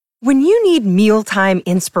When you need mealtime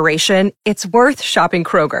inspiration, it's worth shopping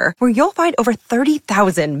Kroger, where you'll find over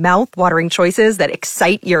 30,000 mouth-watering choices that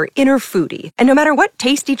excite your inner foodie. And no matter what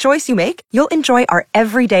tasty choice you make, you'll enjoy our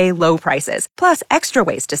everyday low prices, plus extra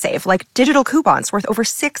ways to save, like digital coupons worth over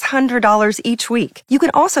 $600 each week. You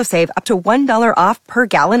can also save up to $1 off per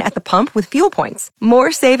gallon at the pump with fuel points.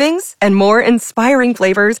 More savings and more inspiring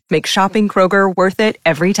flavors make shopping Kroger worth it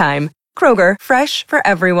every time. Kroger, fresh for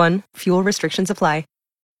everyone. Fuel restrictions apply.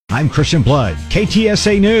 I'm Christian Blood,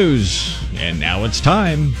 KTSA News, and now it's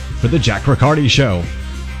time for the Jack Riccardi Show.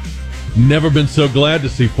 Never been so glad to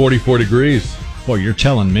see 44 degrees. Boy, you're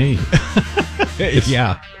telling me.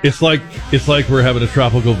 It's like we're having a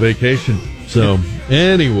tropical vacation. So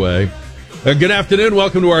anyway, good afternoon.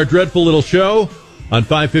 Welcome to our dreadful little show on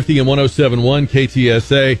 550 and 107.1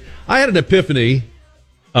 KTSA. I had an epiphany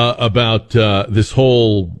about this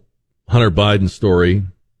whole Hunter Biden story.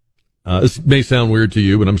 This may sound weird to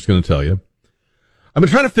you, but I'm just going to tell you. I've been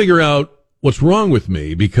trying to figure out what's wrong with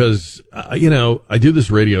me because, I do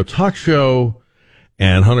this radio talk show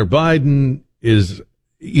and Hunter Biden is,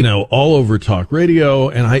 all over talk radio.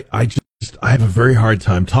 And I have a very hard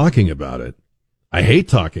time talking about it. I hate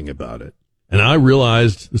talking about it. And I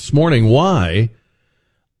realized this morning why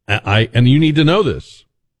and you need to know this.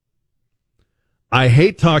 I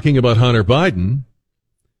hate talking about Hunter Biden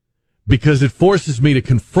because it forces me to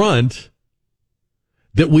confront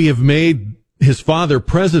that we have made his father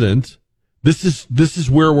president. This is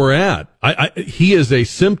where we're at. He is a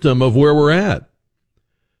symptom of where we're at.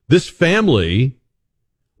 This family,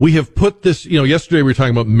 we have put this, yesterday we were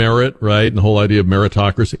talking about merit, right? And the whole idea of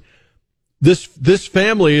meritocracy. This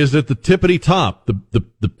family is at the tippity top,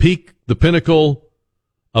 the peak, the pinnacle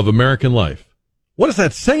of American life. What does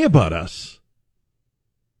that say about us?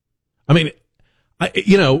 I mean,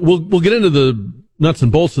 we'll get into the nuts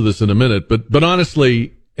and bolts of this in a minute, but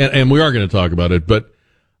honestly, and we are going to talk about it, but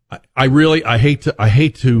I hate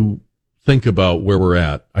to think about where we're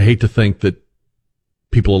at. I hate to think that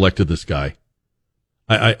people elected this guy.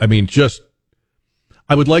 I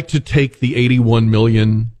would like to take the 81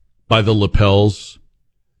 million by the lapels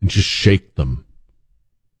and just shake them,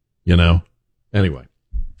 Anyway,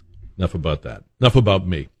 enough about that. Enough about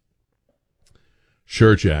me.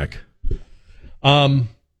 Sure, Jack. For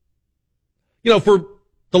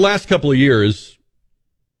the last couple of years,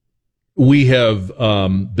 we have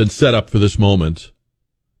been set up for this moment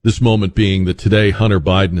being that today Hunter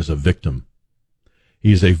Biden is a victim.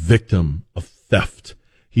 He is a victim of theft.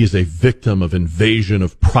 He is a victim of invasion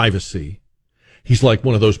of privacy. He's like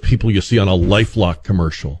one of those people you see on a LifeLock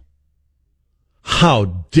commercial. How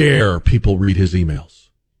dare people read his emails?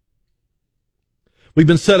 We've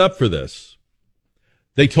been set up for this.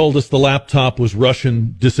 They told us the laptop was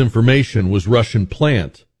Russian disinformation, was Russian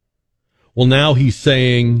plant. Well, now he's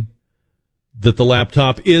saying that the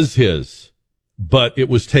laptop is his, but it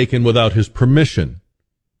was taken without his permission.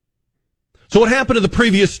 So what happened to the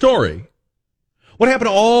previous story? What happened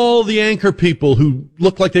to all the anchor people who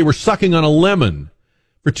looked like they were sucking on a lemon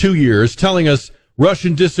for 2 years, telling us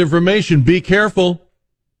Russian disinformation, be careful?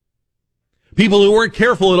 People who weren't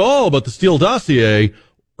careful at all about the Steele dossier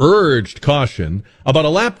urged caution about a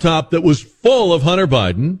laptop that was full of Hunter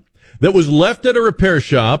Biden, that was left at a repair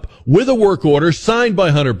shop with a work order signed by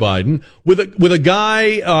Hunter Biden, with a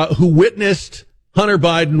guy who witnessed Hunter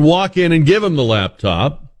Biden walk in and give him the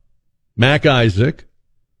laptop, Mac Isaac,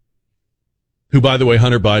 who, by the way,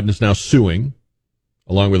 Hunter Biden is now suing,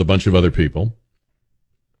 along with a bunch of other people.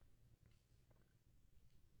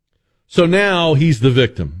 So now he's the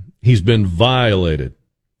victim. He's been violated.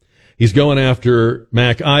 He's going after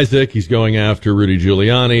Mac Isaac. He's going after Rudy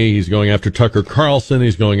Giuliani. He's going after Tucker Carlson.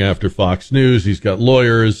 He's going after Fox News. He's got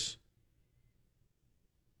lawyers.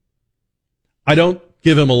 I don't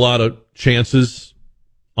give him a lot of chances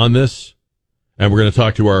on this, and we're going to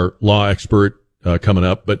talk to our law expert coming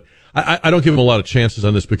up, but I don't give him a lot of chances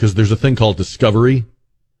on this because there's a thing called discovery,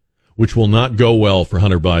 which will not go well for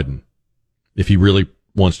Hunter Biden if he really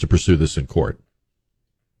wants to pursue this in court.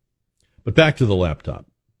 But back to the laptop.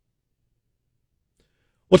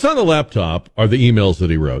 What's on the laptop are the emails that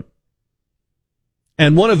he wrote.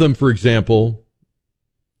 And one of them, for example,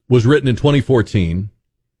 was written in 2014.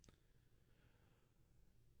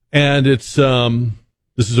 And it's,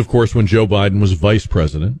 this is, of course, when Joe Biden was vice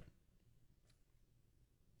president.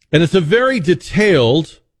 And it's a very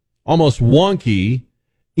detailed, almost wonky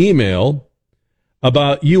email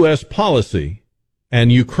about U.S. policy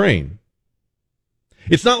and Ukraine.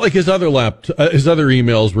 It's not like his other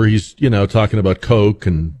emails where he's, talking about coke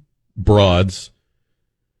and broads.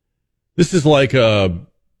 This is like a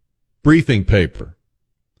briefing paper,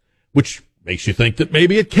 which Makes you think that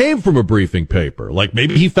maybe it came from a briefing paper, like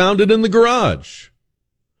maybe he found it in the garage.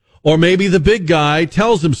 Or maybe the big guy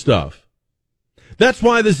tells him stuff. That's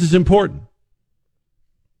why this is important.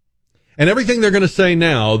 And everything they're going to say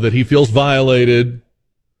now that he feels violated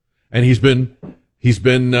and he's been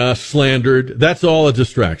slandered, that's all a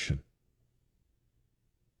distraction.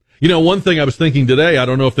 You know, one thing I was thinking today, I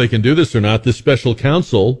don't know if they can do this or not, this special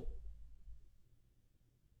counsel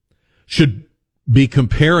should be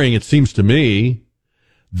comparing, it seems to me,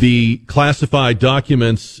 the classified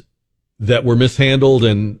documents that were mishandled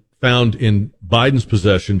and found in Biden's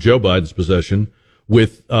possession, Joe Biden's possession,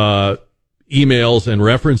 with emails and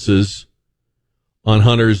references on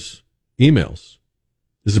Hunter's emails.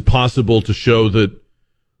 Is it possible to show that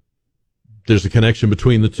there's a connection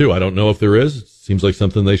between the two? I don't know if there is. It seems like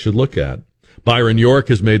something they should look at. Byron York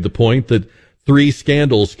has made the point that 3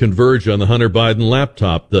 scandals converge on the Hunter Biden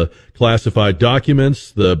laptop: the classified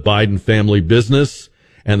documents, the Biden family business,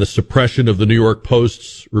 and the suppression of the New York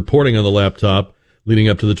Post's reporting on the laptop leading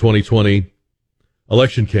up to the 2020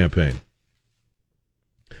 election campaign.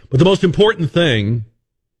 But the most important thing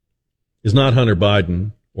is not Hunter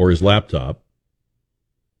Biden or his laptop.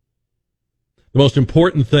 The most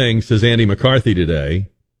important thing, says Andy McCarthy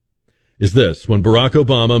today, is this: when Barack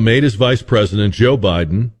Obama made his vice president, Joe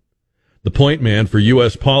Biden, the point man for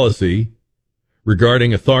U.S. policy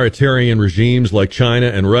regarding authoritarian regimes like China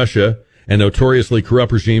and Russia and notoriously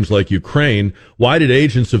corrupt regimes like Ukraine, why did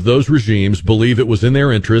agents of those regimes believe it was in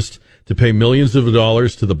their interest to pay millions of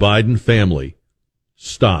dollars to the Biden family?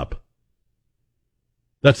 Stop.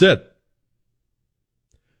 That's it.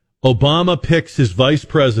 Obama picks his vice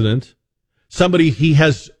president, somebody he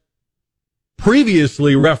has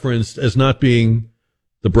previously referenced as not being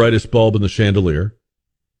the brightest bulb in the chandelier,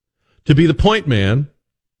 to be the point man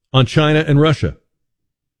on China and Russia.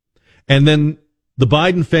 And then the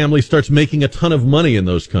Biden family starts making a ton of money in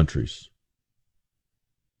those countries.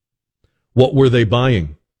 What were they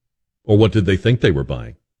buying? Or what did they think they were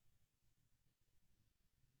buying?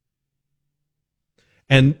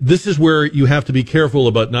 And this is where you have to be careful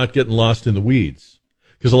about not getting lost in the weeds.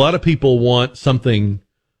 Because a lot of people want something,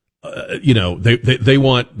 they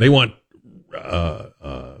want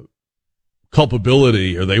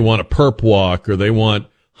culpability, or they want a perp walk, or they want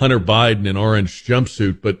Hunter Biden in orange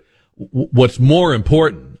jumpsuit. But what's more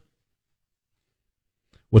important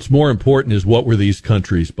is what were these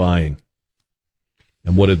countries buying,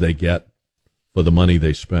 and what did they get for the money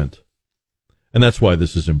they spent? And that's why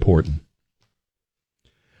this is important.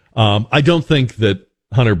 I don't think that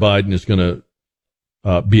Hunter Biden is going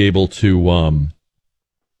to be able to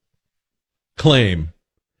claim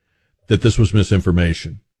that this was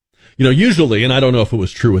misinformation. You know, usually, and I don't know if it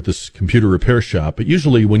was true at this computer repair shop, but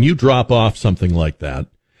usually when you drop off something like that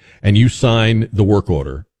and you sign the work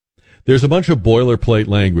order, there's a bunch of boilerplate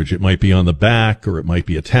language. It might be on the back, or it might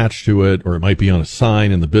be attached to it, or it might be on a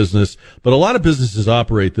sign in the business. But a lot of businesses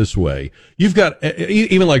operate this way. You've got,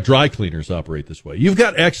 even like dry cleaners operate this way. You've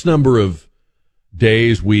got X number of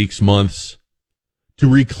days, weeks, months to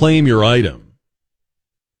reclaim your item,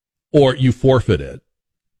 or you forfeit it.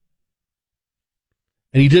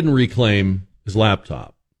 And he didn't reclaim his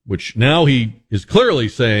laptop, which now he is clearly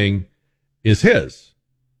saying is his,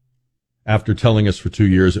 after telling us for 2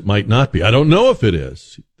 years it might not be. I don't know if it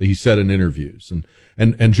is, he said in interviews.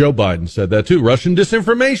 And Joe Biden said that too. Russian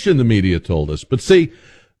disinformation, the media told us. But see,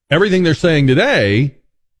 everything they're saying today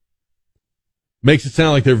makes it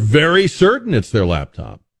sound like they're very certain it's their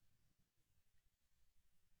laptop.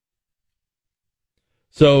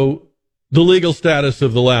 So, the legal status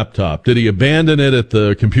of the laptop. Did he abandon it at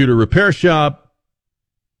the computer repair shop?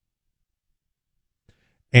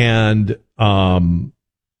 And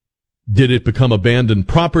did it become abandoned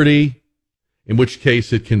property? In which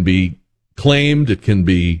case it can be claimed, it can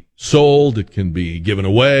be sold, it can be given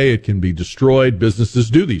away, it can be destroyed. Businesses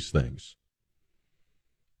do these things.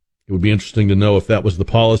 It would be interesting to know if that was the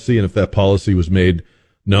policy, and if that policy was made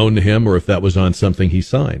known to him, or if that was on something he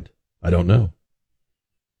signed. I don't know.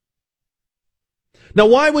 Now,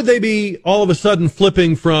 why would they be all of a sudden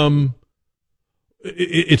flipping from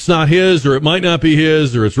it's not his, or it might not be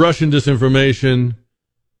his, or it's Russian disinformation,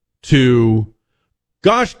 to,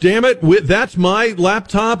 gosh damn it, that's my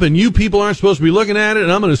laptop and you people aren't supposed to be looking at it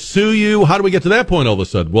and I'm going to sue you? How do we get to that point all of a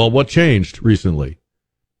sudden? Well, what changed recently?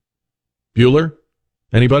 Bueller?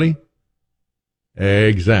 Anybody?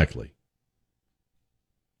 Exactly.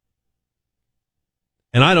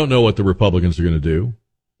 And I don't know what the Republicans are going to do.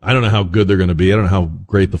 I don't know how good they're going to be. I don't know how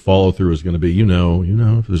great the follow through is going to be. You know,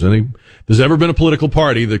 if there's ever been a political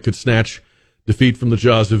party that could snatch defeat from the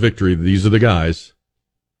jaws of victory, these are the guys.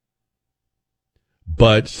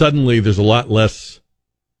 but suddenly there's a lot less,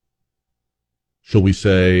 shall we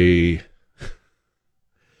say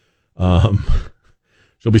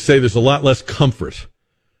there's a lot less comfort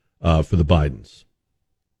for the Bidens.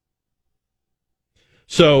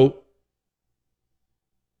 So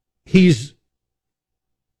he's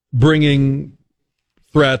bringing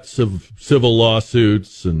threats of civil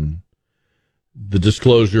lawsuits and the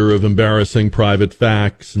disclosure of embarrassing private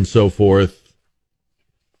facts and so forth.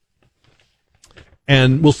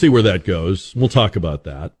 And we'll see where that goes. We'll talk about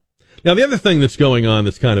that. Now, the other thing that's going on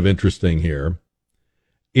that's kind of interesting here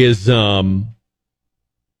is the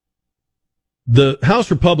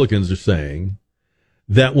House Republicans are saying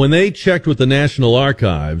that when they checked with the National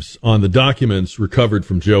Archives on the documents recovered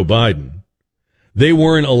from Joe Biden, they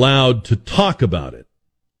weren't allowed to talk about it.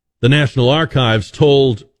 The National Archives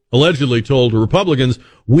allegedly told Republicans,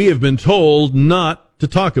 we have been told not to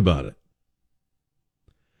talk about it.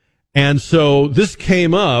 And so this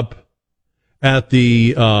came up at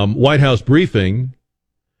the White House briefing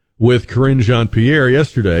with Karine Jean-Pierre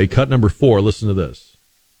yesterday. Cut number 4. Listen to this.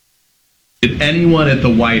 Did anyone at the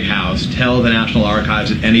White House tell the National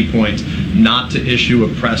Archives at any point not to issue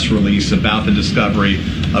a press release about the discovery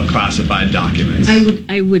of classified documents?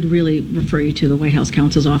 I would really refer you to the White House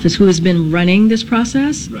counsel's office, who has been running this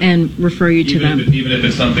process, right, and refer you to them. Even if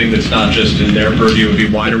it's something that's not just in their purview, it would be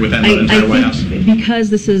wider within the entire White House? Because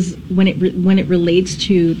this is, when it relates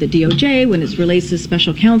to the DOJ, when it relates to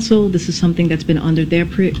special counsel, this is something that's been under their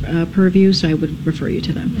purview, so I would refer you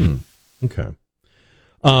to them. Okay.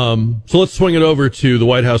 So let's swing it over to the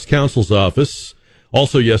White House counsel's office.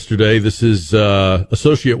 Also yesterday, this is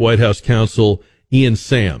Associate White House Counsel Ian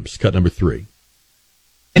Sams, cut number 3.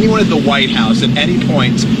 Anyone at the White House at any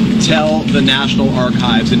point tell the National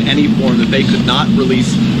Archives in any form that they could not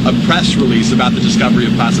release a press release about the discovery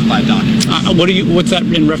of classified documents? What's that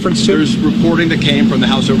in reference to? There's reporting that came from the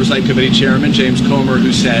House Oversight Committee Chairman James Comer,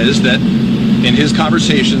 who says that in his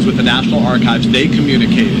conversations with the National Archives, they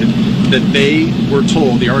communicated that they were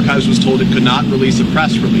told, the Archives was told it could not release a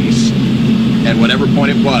press release at whatever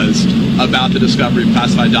point it was about the discovery of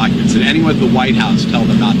classified documents. Did anyone at the White House tell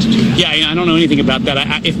them not to do that? Yeah, I don't know anything about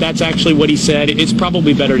that. If that's actually what he said, it's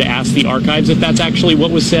probably better to ask the Archives if that's actually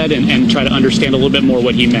what was said and try to understand a little bit more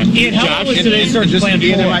what he meant. Ian, Josh, was today's search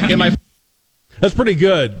plan? That's pretty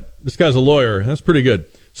good. This guy's a lawyer. That's pretty good.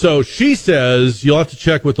 So she says you'll have to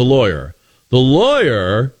check with the lawyer. The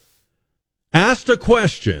lawyer asked a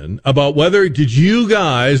question about whether did you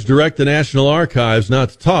guys direct the National Archives not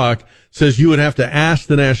to talk, says you would have to ask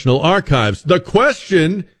the National Archives. The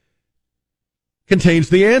question contains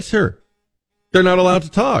the answer. They're not allowed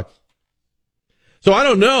to talk. So I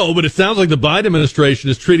don't know, but it sounds like the Biden administration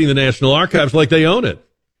is treating the National Archives like they own it.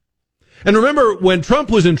 And remember, when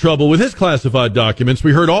Trump was in trouble with his classified documents,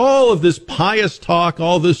 we heard all of this pious talk,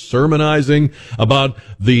 all this sermonizing about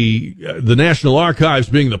the National Archives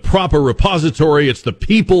being the proper repository. It's the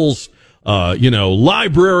people's,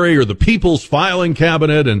 library or the people's filing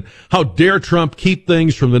cabinet, and how dare Trump keep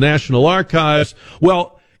things from the National Archives.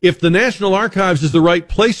 Well, if the National Archives is the right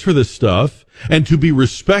place for this stuff and to be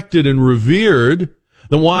respected and revered,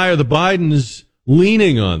 then why are the Bidens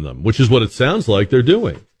leaning on them, which is what it sounds like they're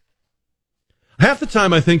doing? Half the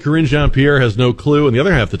time, I think Karine Jean-Pierre has no clue, and the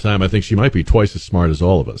other half the time, I think she might be twice as smart as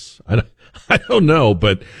all of us. I don't know,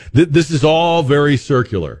 but this is all very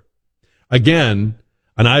circular. Again,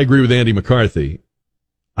 and I agree with Andy McCarthy,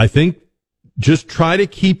 I think just try to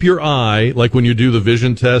keep your eye, like when you do the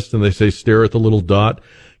vision test and they say stare at the little dot,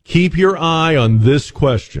 keep your eye on this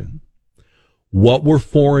question. What were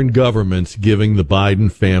foreign governments giving the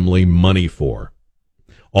Biden family money for?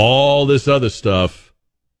 All this other stuff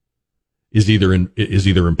is either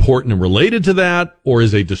important and related to that or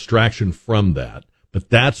is a distraction from that. But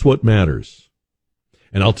that's what matters.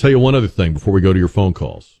 And I'll tell you one other thing before we go to your phone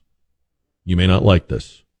calls. You may not like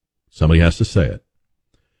this. Somebody has to say it.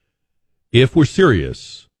 If we're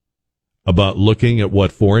serious about looking at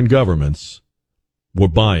what foreign governments were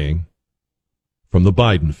buying from the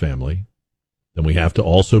Biden family, then we have to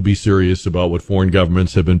also be serious about what foreign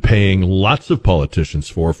governments have been paying lots of politicians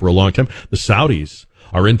for a long time. The Saudis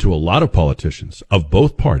are into a lot of politicians of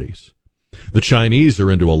both parties. The Chinese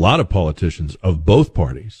are into a lot of politicians of both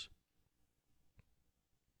parties.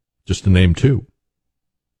 Just to name two.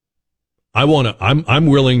 I'm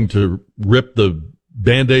willing to rip the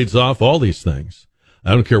Band-Aids off all these things.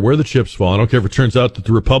 I don't care where the chips fall. I don't care if it turns out that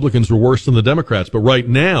the Republicans were worse than the Democrats. But right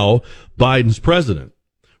now, Biden's president.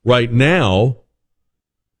 Right now,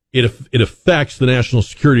 it affects the national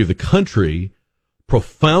security of the country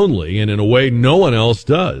profoundly and in a way no one else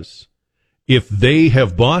does if they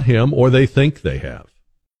have bought him or they think they have.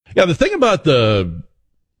 Yeah, the thing about the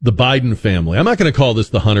Biden family, I'm not going to call this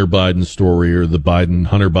the Hunter Biden story or the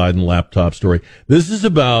Hunter Biden laptop story. This is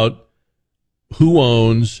about who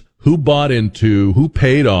owns, who bought into, who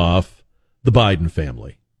paid off the Biden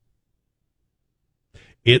family.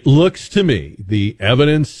 It looks to me, the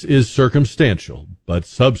evidence is circumstantial, but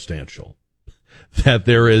substantial, that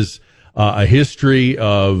there is a history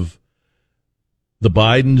of the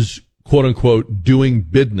Bidens, quote unquote, doing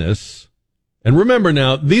business. And remember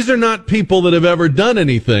now, these are not people that have ever done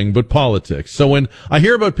anything but politics. So when I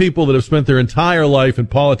hear about people that have spent their entire life in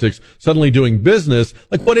politics suddenly doing business,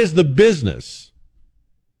 like what is the business?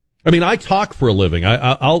 I mean, I talk for a living.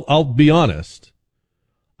 I'll be honest.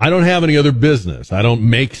 I don't have any other business. I don't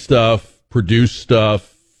make stuff, produce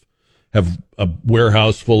stuff, have a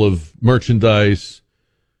warehouse full of merchandise.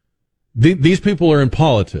 These people are in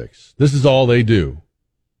politics. This is all they do.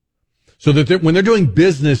 So that when they're doing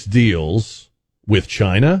business deals with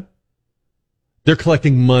China, they're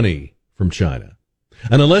collecting money from China.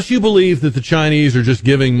 And unless you believe that the Chinese are just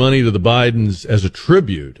giving money to the Bidens as a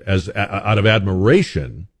tribute, out of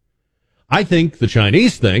admiration, I think the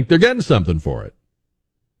Chinese think they're getting something for it.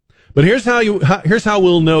 But here's how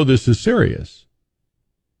we'll know this is serious.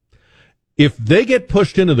 If they get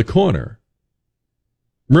pushed into the corner,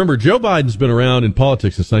 remember, Joe Biden's been around in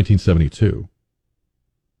politics since 1972,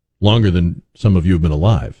 longer than some of you have been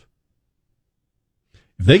alive.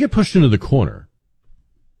 If they get pushed into the corner,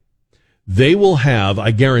 they will have,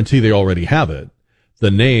 I guarantee they already have it,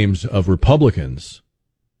 the names of Republicans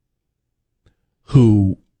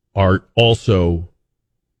who are also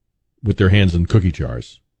with their hands in cookie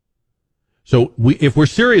jars. So if we're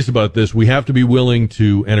serious about this, we have to be willing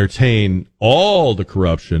to entertain all the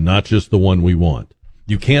corruption, not just the one we want.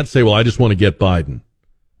 You can't say, well, I just want to get Biden.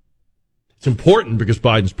 It's important because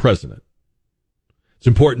Biden's president. It's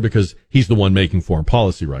important because he's the one making foreign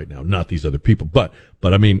policy right now, not these other people. But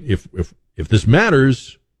I mean, if this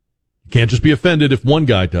matters, you can't just be offended if one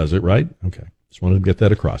guy does it, right? Okay. Just wanted to get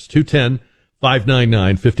that across.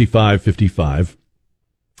 210-599-5555.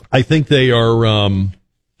 I think they are,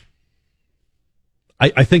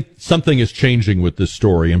 I think something is changing with this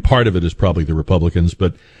story, and part of it is probably the Republicans,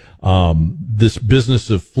 but this business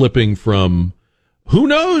of flipping from who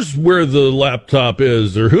knows where the laptop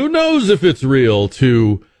is or who knows if it's real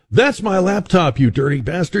to that's my laptop, you dirty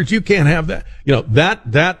bastards, you can't have that. You know,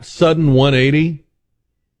 that sudden 180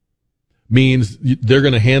 means they're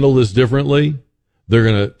going to handle this differently. They're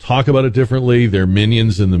going to talk about it differently. Their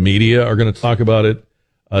minions in the media are going to talk about it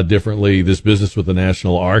differently. This business with the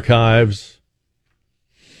National Archives.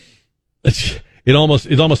 It's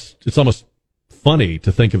almost funny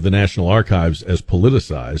to think of the National Archives as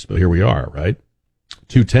politicized, but here we are, right?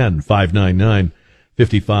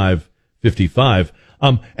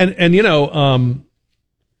 210-599-5555.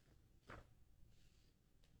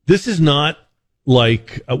 This is not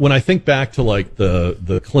like, when I think back to like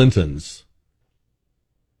the Clintons,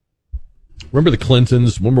 remember the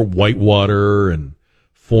Clintons, remember Whitewater and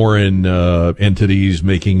foreign entities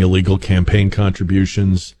making illegal campaign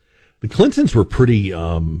contributions. The Clintons were pretty, they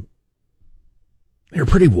were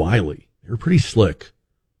pretty wily. They were pretty slick.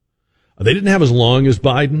 They didn't have as long as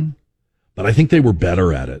Biden, but I think they were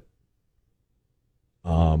better at it.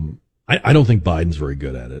 I don't think Biden's very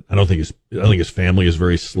good at it. I don't think his family is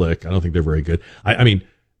very slick. I don't think they're very good. I mean,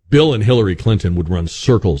 Bill and Hillary Clinton would run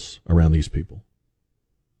circles around these people.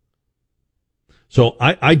 So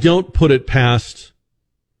I don't put it past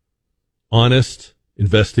honest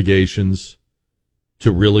investigations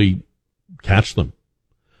to really catch them.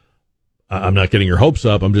 I'm not getting your hopes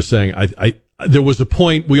up. I'm just saying there was a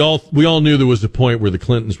point, we all knew there was a point where the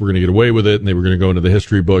Clintons were going to get away with it and they were going to go into the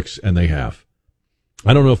history books, and they have.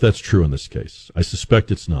 I don't know if that's true in this case. I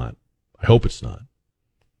suspect it's not. I hope it's not.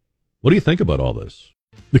 What do you think about all this?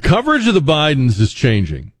 The coverage of the Bidens is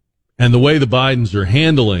changing, and the way the Bidens are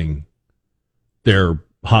handling their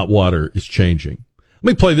hot water is changing.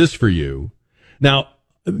 Let me play this for you. Now,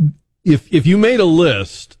 if you made a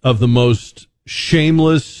list of the most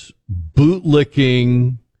shameless,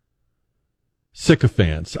 bootlicking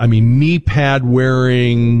sycophants, I mean, knee pad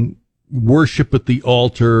wearing, worship at the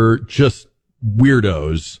altar, just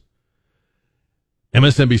weirdos,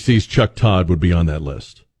 MSNBC's Chuck Todd would be on that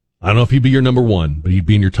list. I don't know if he'd be your number one, but he'd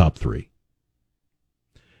be in your top three.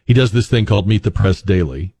 He does this thing called Meet the Press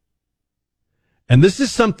Daily. And this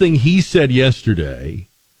is something he said yesterday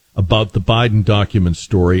about the Biden document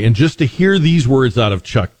story. And just to hear these words out of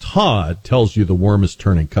Chuck Todd tells you the worm is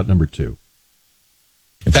turning. Cut number 2.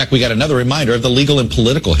 In fact, we got another reminder of the legal and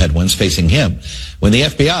political headwinds facing him when the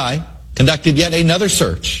FBI conducted yet another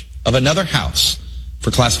search of another house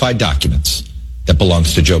for classified documents. that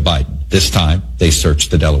belongs to Joe Biden. This time, they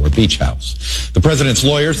searched the Delaware Beach house. The president's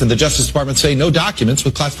lawyers and the Justice Department say no documents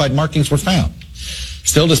with classified markings were found.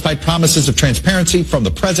 Still, despite promises of transparency from the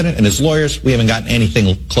president and his lawyers, we haven't gotten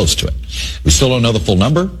anything close to it. We still don't know the full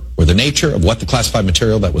number or the nature of what the classified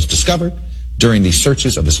material that was discovered during these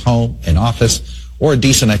searches of his home and office, or a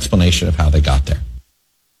decent explanation of how they got there.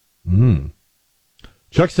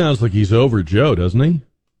 Chuck sounds like he's over Joe, doesn't he?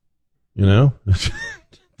 You know?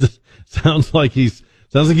 sounds like he's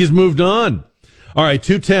moved on. All right,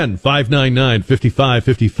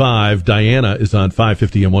 210-599-5555. Diana is on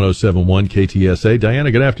 550 and 107.1 KTSA.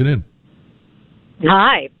 Diana, good afternoon.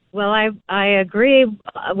 Hi. Well, I agree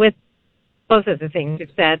with both of the things you've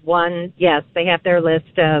said. One, yes, they have their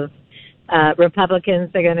list of Republicans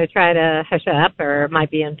they're going to try to hush up or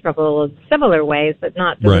might be in trouble in similar ways, but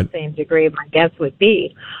not to the same degree, my guess would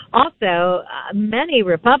be. Also, many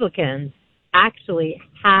Republicans actually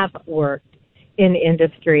have worked in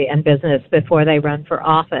industry and business before they run for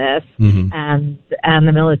office and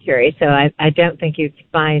the military. So I don't think you'd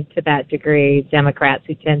find to that degree Democrats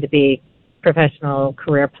who tend to be professional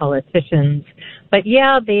career politicians. But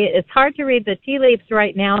yeah, it's hard to read the tea leaves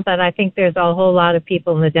right now, but I think there's a whole lot of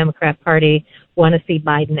people in the Democrat Party want to see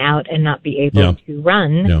Biden out and not be able to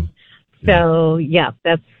run. Yeah. So yeah,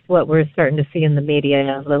 that's what we're starting to see in the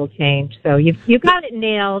media, a little change. So you've got it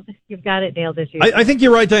nailed. You've got it nailed as usual. I think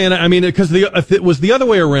you're right, Diana. I mean, because if it was the other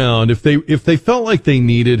way around, if they felt like they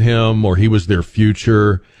needed him or he was their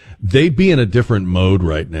future, they'd be in a different mode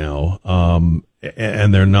right now.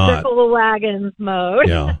 And they're not. Circle the wagons mode.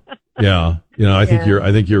 Yeah. Yeah. You know, I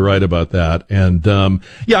think you're right about that. And,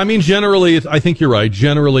 I mean, generally, I think you're right.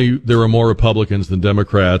 Generally, there are more Republicans than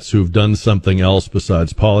Democrats who've done something else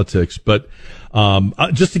besides politics. But,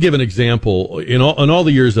 just to give an example, in all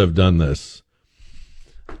the years I've done this,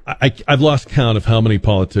 I've lost count of how many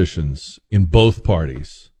politicians in both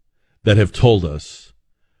parties that have told us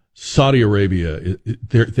Saudi Arabia,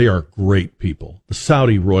 they are great people. The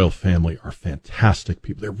Saudi royal family are fantastic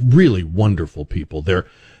people. They're really wonderful people. They're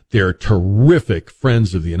terrific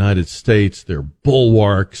friends of the United States. They're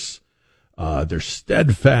bulwarks. They're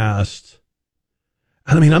steadfast.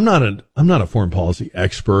 And I mean, I'm not a foreign policy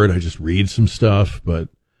expert. I just read some stuff, but,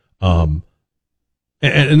 and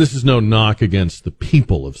this is no knock against the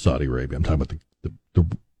people of Saudi Arabia. I'm talking about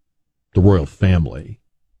the royal family.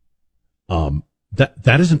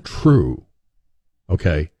 That isn't true.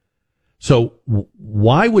 Okay. So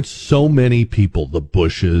why would so many people, the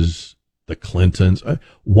Bushes, the Clintons,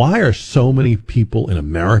 why are so many people in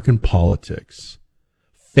American politics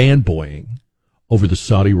fanboying over the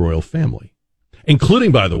Saudi royal family?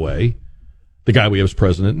 Including, by the way, the guy we have as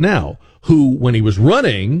president now, who, when he was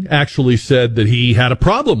running, actually said that he had a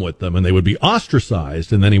problem with them and they would be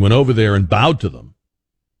ostracized. And then he went over there and bowed to them.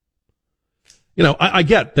 You know, I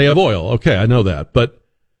get they have oil. Okay, I know that. But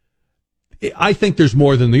I think there's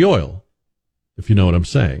more than the oil, if you know what I'm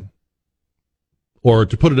saying. Or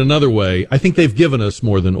to put it another way, I think they've given us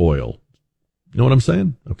more than oil. You know what I'm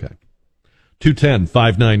saying? Okay.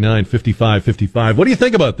 210-599-5555. What do you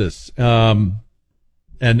think about this?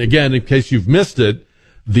 And again, in case you've missed it,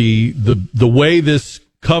 the way this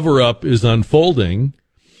cover-up is unfolding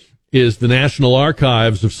is the National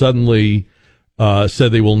Archives have suddenly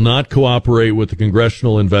said they will not cooperate with the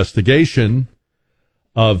congressional investigation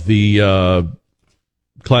of the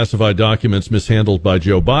classified documents mishandled by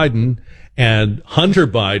Joe Biden. And Hunter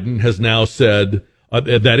Biden has now said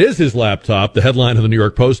that is his laptop. The headline of the New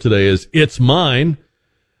York Post today is, "It's mine."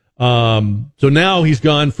 So now he's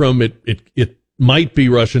gone from it might be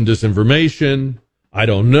Russian disinformation, I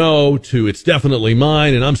don't know, to it's definitely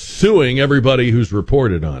mine, and I'm suing everybody who's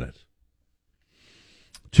reported on it.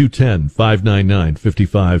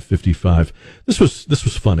 210-599-5555. This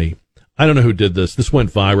was funny. I don't know who did this. This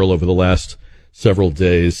went viral over the last several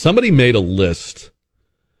days. Somebody made a list.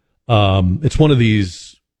 It's one of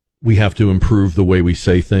these we have to improve the way we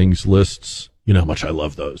say things lists. You know how much I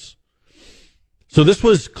love those. So this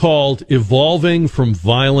was called Evolving from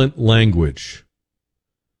Violent Language.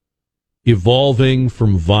 Evolving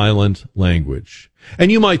from Violent Language.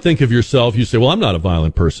 And you might think of yourself, you say, well, I'm not a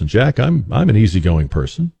violent person, Jack. I'm an easygoing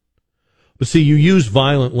person. But see, you use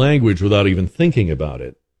violent language without even thinking about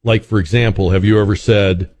it. Like, for example, have you ever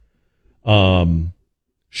said,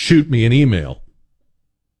 shoot me an email?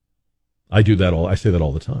 I say that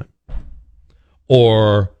all the time.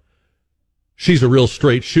 Or, she's a real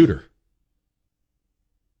straight shooter.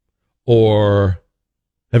 Or,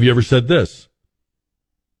 have you ever said this?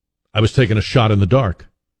 I was taking a shot in the dark.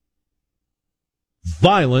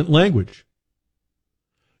 Violent language.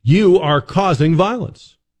 You are causing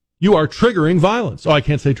violence. You are triggering violence. Oh, I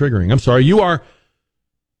can't say triggering. I'm sorry. You are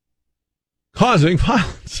causing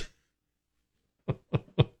violence.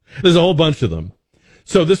 There's a whole bunch of them.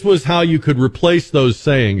 So this was how you could replace those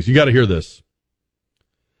sayings. You got to hear this.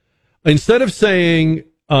 Instead of saying,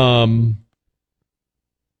 can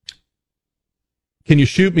you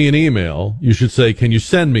shoot me an email? You should say, can you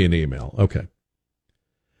send me an email? Okay.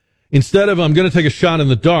 Instead of, I'm going to take a shot in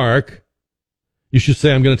the dark, you should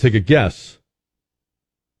say, I'm going to take a guess.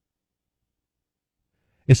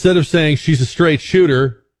 Instead of saying, she's a straight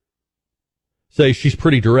shooter, say, she's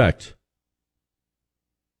pretty direct.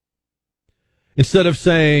 Instead of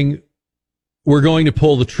saying, we're going to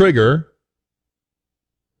pull the trigger,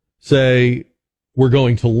 say, we're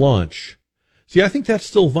going to launch. See, I think that's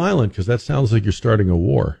still violent because that sounds like you're starting a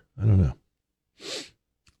war. I don't know.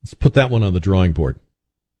 Let's put that one on the drawing board.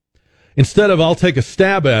 Instead of, I'll take a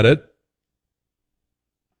stab at it,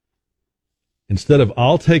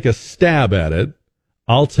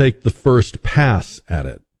 I'll take the first pass at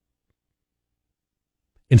it.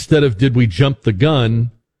 Instead of, did we jump the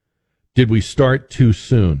gun, did we start too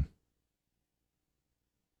soon?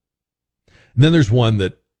 And then there's one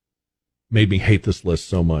that made me hate this list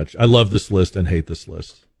so much. I love this list and hate this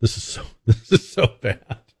list. This is so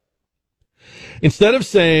bad. Instead of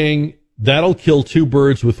saying, that'll kill two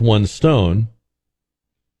birds with one stone,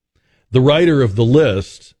 the writer of the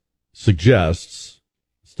list suggests,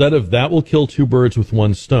 instead of that will kill two birds with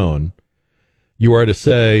one stone, you are to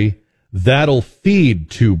say, that'll feed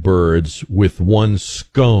two birds with one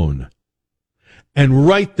scone. And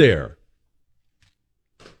right there,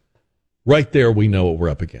 we know what we're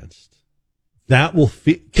up against. That will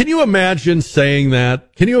feed. Can you imagine saying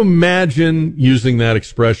that? Can you imagine using that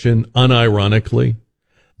expression unironically?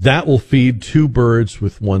 That will feed two birds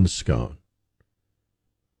with one scone.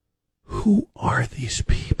 Who are these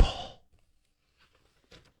people?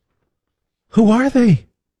 Who are they?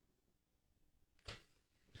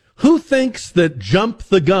 Who thinks that jump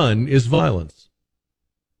the gun is violence?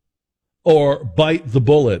 Or bite the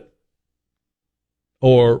bullet?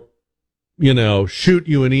 Or, shoot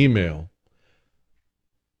you an email?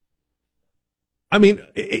 I mean,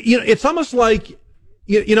 it's almost like,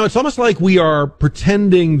 it's almost like we are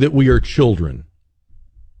pretending that we are children.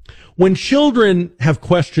 When children have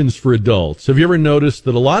questions for adults, have you ever noticed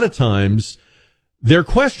that a lot of times they're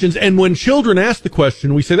questions, and when children ask the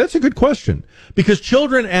question, we say, that's a good question. Because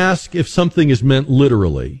children ask if something is meant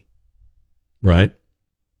literally, right?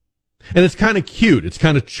 And it's kind of cute. It's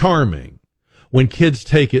kind of charming when kids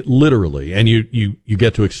take it literally, and you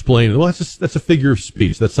get to explain, well, that's a figure of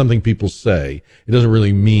speech. That's something people say. It doesn't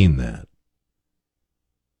really mean that.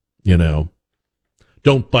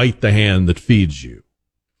 Don't bite the hand that feeds you.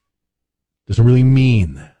 Doesn't really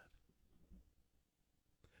mean that.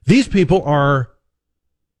 These people are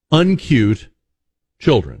uncute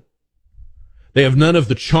children. They have none of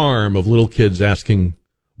the charm of little kids asking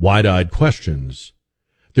wide-eyed questions.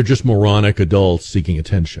 They're just moronic adults seeking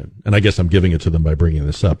attention. And I guess I'm giving it to them by bringing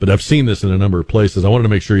this up. But I've seen this in a number of places. I wanted to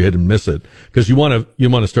make sure you didn't miss it, because you want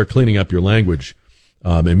to start cleaning up your language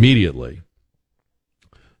immediately.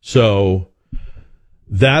 So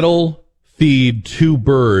that'll feed two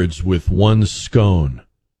birds with one scone.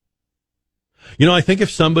 I think I'm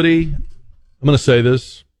going to say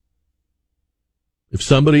this, if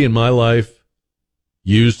somebody in my life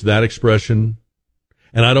used that expression,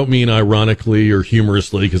 and I don't mean ironically or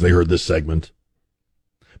humorously because they heard this segment,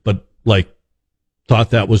 but thought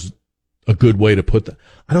that was a good way to put that,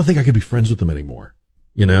 I don't think I could be friends with them anymore.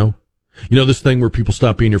 This thing where people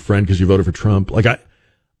stop being your friend because you voted for Trump.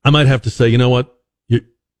 I might have to say, you know what?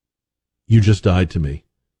 You just died to me.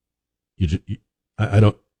 I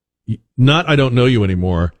don't know you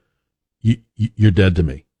anymore. You're dead to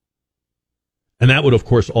me. And that would, of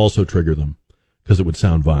course, also trigger them because it would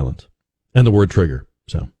sound violent. And the word trigger.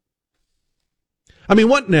 So, I mean,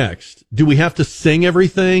 what next? Do we have to sing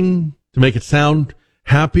everything to make it sound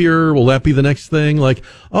happier? Will that be the next thing?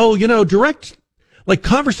 Direct,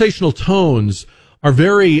 conversational tones are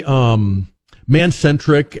very,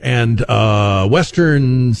 man-centric and,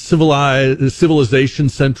 Western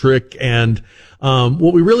civilization-centric. And,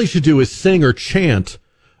 what we really should do is sing or chant,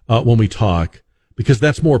 when we talk, because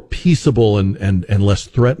that's more peaceable and less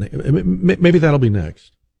threatening. Maybe that'll be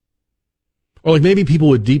next. Or maybe people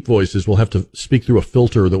with deep voices will have to speak through a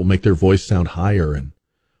filter that will make their voice sound higher and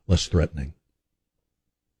less threatening.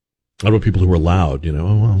 How about people who are loud? You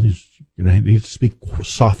need to speak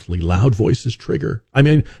softly. Loud voices trigger. I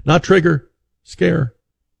mean, not trigger, scare.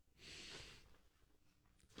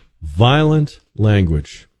 Violent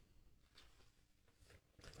language.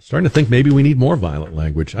 Let's starting to think maybe we need more violent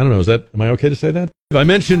language. I don't know. Am I okay to say that? I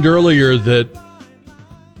mentioned earlier that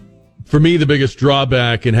for me, the biggest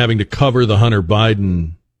drawback in having to cover the Hunter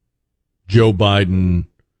Biden, Joe Biden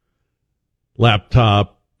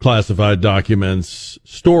laptop classified documents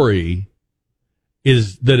story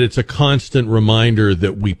is that it's a constant reminder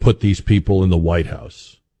that we put these people in the White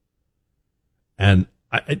House. And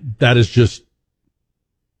that is just,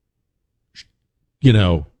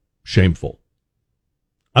 shameful.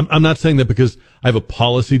 I'm not saying that because I have a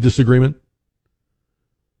policy disagreement.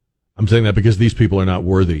 I'm saying that because these people are not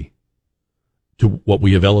worthy to what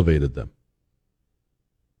we have elevated them.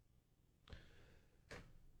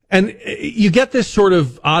 And you get this sort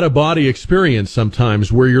of out-of-body experience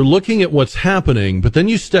sometimes where you're looking at what's happening, but then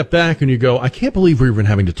you step back and you go, I can't believe we're even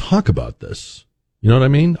having to talk about this. You know what I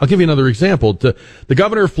mean? I'll give you another example. The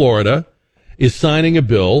governor of Florida is signing a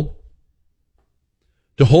bill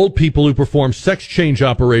to hold people who perform sex change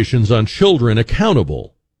operations on children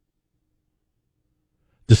accountable.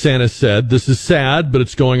 DeSantis said, this is sad, but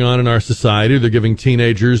it's going on in our society. They're giving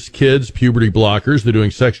teenagers, kids, puberty blockers. They're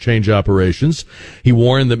doing sex change operations. He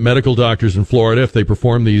warned that medical doctors in Florida, if they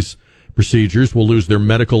perform these procedures, will lose their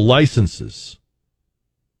medical licenses.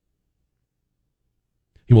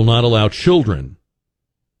 He will not allow children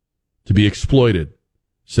to be exploited,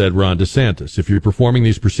 said Ron DeSantis. If you're performing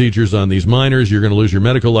these procedures on these minors, you're going to lose your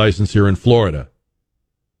medical license here in Florida.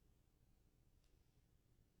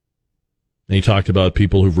 And he talked about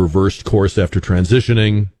people who've reversed course after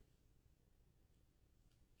transitioning,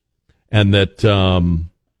 and that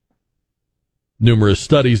numerous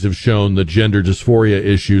studies have shown that gender dysphoria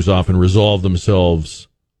issues often resolve themselves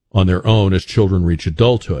on their own as children reach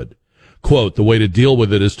adulthood. Quote, the way to deal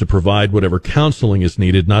with it is to provide whatever counseling is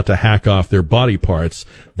needed, not to hack off their body parts.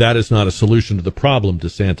 That is not a solution to the problem,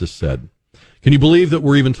 DeSantis said. Can you believe that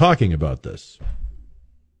we're even talking about this?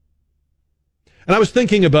 And I was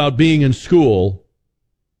thinking about being in school,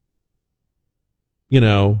 in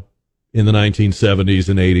the 1970s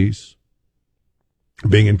and 80s,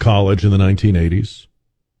 being in college in the 1980s.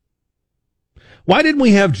 Why didn't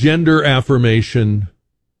we have gender affirmation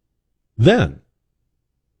then?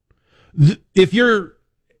 If you're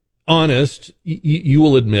honest, you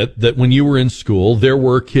will admit that when you were in school, there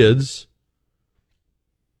were kids.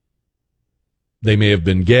 They may have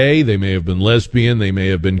been gay, they may have been lesbian, they may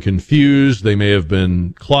have been confused, they may have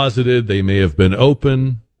been closeted, they may have been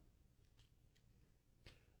open.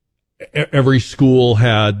 Every school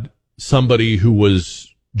had somebody who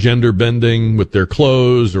was gender bending with their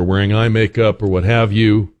clothes or wearing eye makeup or what have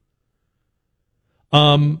you.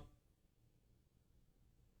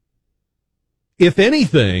 If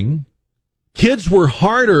anything, kids were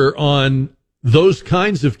harder on those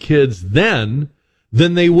kinds of kids then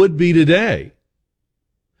than they would be today.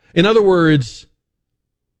 In other words,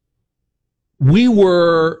 we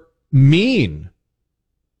were mean.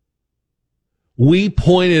 We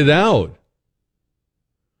pointed out.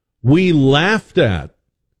 We laughed at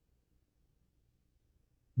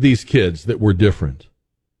these kids that were different.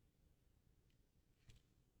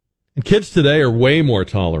 And kids today are way more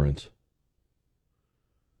tolerant.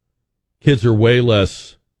 Kids are way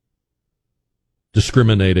less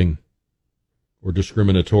discriminating or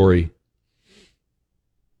discriminatory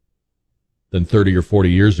than 30 or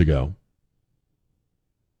 40 years ago.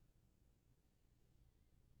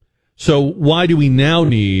 So why do we now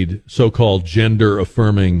need so-called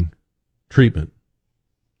gender-affirming treatment?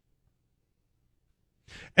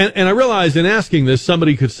 And I realize in asking this,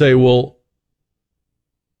 somebody could say, well,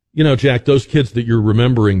 Jack, those kids that you're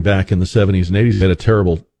remembering back in the 70s and 80s had a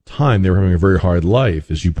terrible time. They were having a very hard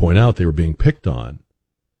life. As you point out, they were being picked on.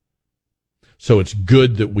 So it's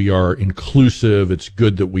good that we are inclusive. It's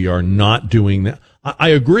good that we are not doing that. I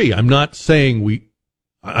agree. I'm not saying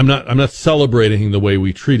I'm not celebrating the way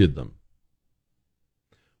we treated them.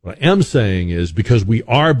 What I am saying is because we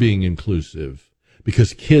are being inclusive,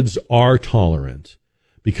 because kids are tolerant,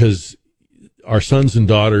 because our sons and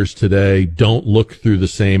daughters today don't look through the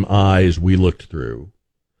same eyes we looked through.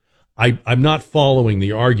 I'm not following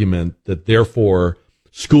the argument that therefore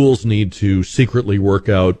schools need to secretly work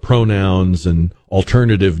out pronouns and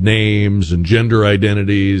alternative names and gender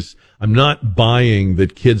identities. I'm not buying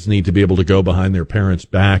that kids need to be able to go behind their parents'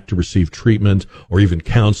 back to receive treatment or even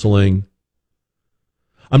counseling.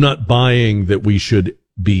 I'm not buying that we should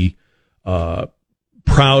be proud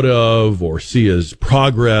of or see as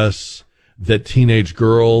progress that teenage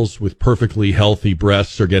girls with perfectly healthy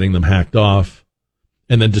breasts are getting them hacked off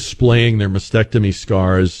and then displaying their mastectomy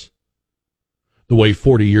scars the way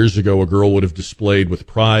 40 years ago a girl would have displayed with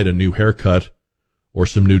pride a new haircut or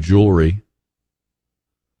some new jewelry.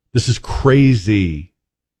 This is crazy.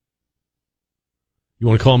 You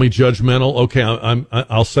want to call me judgmental? Okay,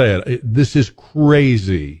 I'll say it. This is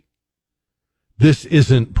crazy. This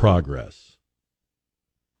isn't progress.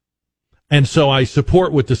 And so I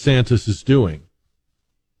support what DeSantis is doing.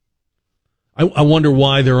 I wonder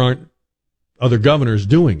why there aren't other governors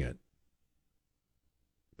doing it.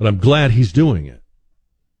 But I'm glad he's doing it.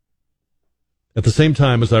 At the same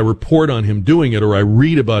time, as I report on him doing it or I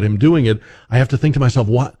read about him doing it, I have to think to myself,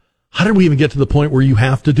 how did we even get to the point where you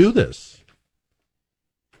have to do this?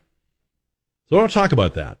 So I want to talk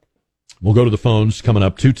about that. We'll go to the phones coming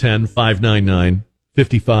up,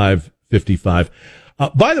 210-599-5555.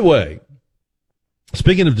 By the way,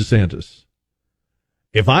 speaking of DeSantis,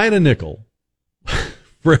 if I had a nickel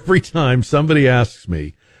for every time somebody asks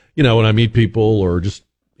me, when I meet people or just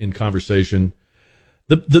in conversation,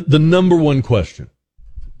 the number one question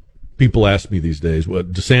people ask me these days,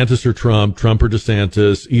 what, DeSantis or Trump or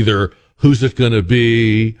DeSantis, either who's it going to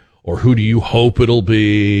be or who do you hope it'll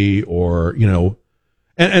be, or,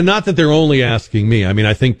 and not that they're only asking me. I mean,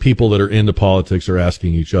 I think people that are into politics are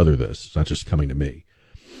asking each other this. It's not just coming to me.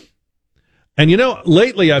 And,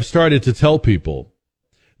 lately I've started to tell people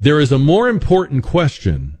there is a more important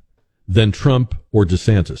question than Trump or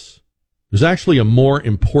DeSantis. There's actually a more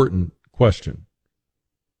important question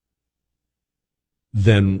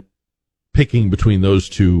than picking between those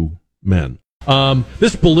two men.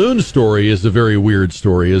 This balloon story is a very weird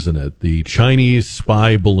story, isn't it? The Chinese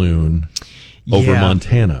spy balloon over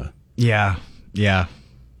Montana. Yeah.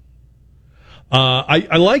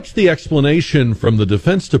 I liked the explanation from the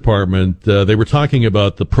Defense Department. They were talking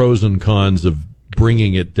about the pros and cons of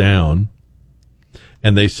bringing it down,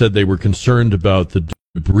 and they said they were concerned about the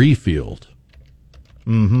debris field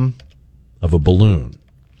of a balloon.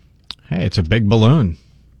 Hey, it's a big balloon.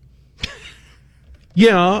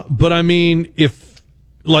 Yeah, but I mean, if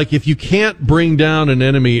you can't bring down an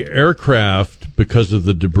enemy aircraft because of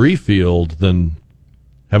the debris field, then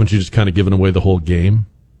haven't you just kind of given away the whole game?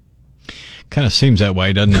 Kind of seems that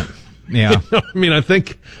way, doesn't it? Yeah. I mean, I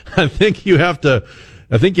think you have to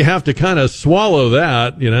kind of swallow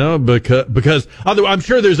that, because I'm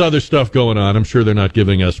sure there's other stuff going on. I'm sure they're not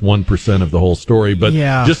giving us 1% of the whole story, but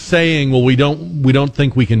just saying, well, we don't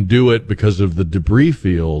think we can do it because of the debris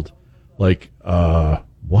field. What?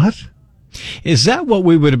 Is that what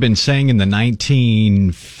we would have been saying in the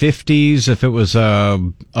 1950s if it was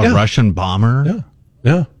a Russian bomber?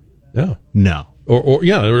 Yeah. No. Or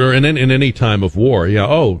in any time of war. Yeah.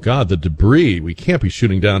 Oh God, the debris. We can't be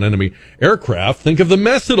shooting down enemy aircraft. Think of the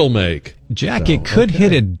mess it'll make. Jack, it could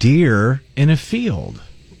hit a deer in a field.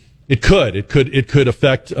 It could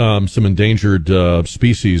affect some endangered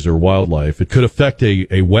species or wildlife. It could affect a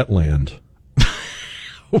wetland.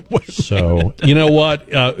 So you know what?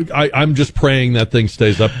 I'm just praying that thing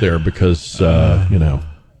stays up there because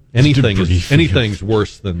anything's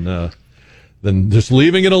worse than just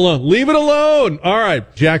leaving it alone. Leave it alone. All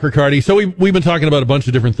right, Jack Riccardi. So we've been talking about a bunch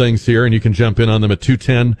of different things here, and you can jump in on them at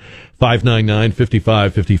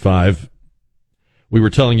 210-599-5555. We were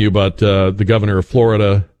telling you about the governor of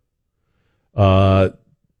Florida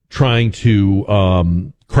trying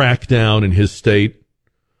to crack down in his state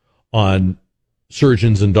on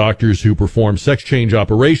surgeons and doctors who perform sex change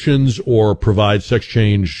operations or provide sex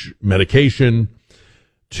change medication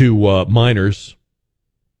to minors.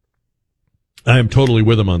 I am totally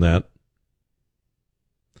with him on that.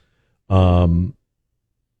 That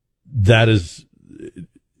is,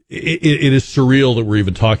 it is surreal that we're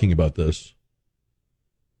even talking about this.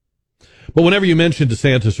 But whenever you mention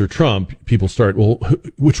DeSantis or Trump, people start, well,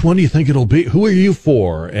 which one do you think it'll be? Who are you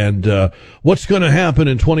for? And what's going to happen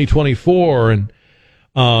in 2024? And,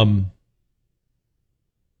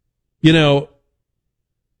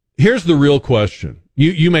 here's the real question.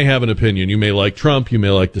 You may have an opinion. You may like Trump. You may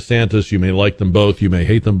like DeSantis. You may like them both. You may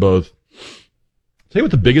hate them both. Tell you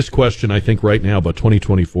what the biggest question I think right now about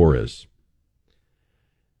 2024 is.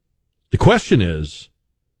 The question is,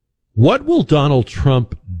 what will Donald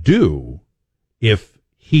Trump do if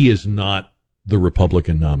he is not the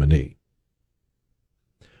Republican nominee?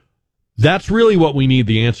 That's really what we need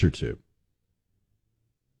the answer to.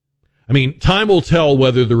 I mean, time will tell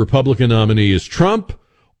whether the Republican nominee is Trump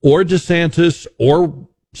or DeSantis or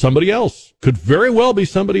somebody else. Could very well be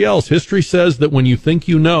somebody else. History says that when you think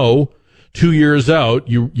you know 2 years out,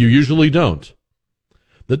 you usually don't.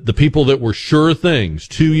 The people that were sure things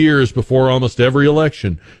 2 years before almost every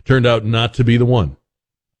election turned out not to be the one.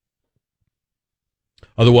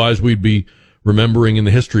 Otherwise, we'd be remembering in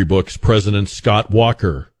the history books President Scott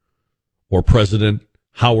Walker or President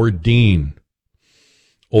Howard Dean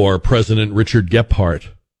or President Richard Gephardt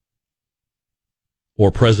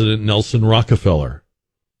or President Nelson Rockefeller.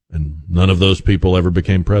 And none of those people ever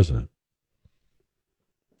became president.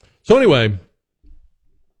 So anyway,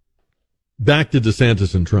 back to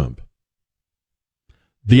DeSantis and Trump.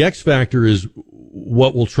 The X factor is,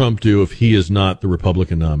 what will Trump do if he is not the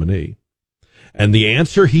Republican nominee? And the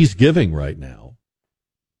answer he's giving right now,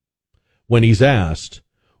 when he's asked,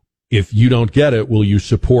 if you don't get it, will you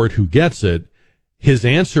support who gets it? His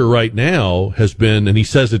answer right now has been, and he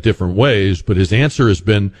says it different ways, but his answer has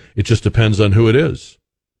been, it just depends on who it is.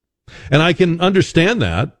 And I can understand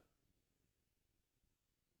that,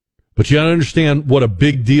 but you got to understand what a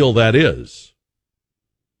big deal that is.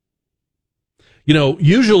 You know,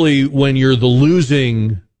 usually when you're the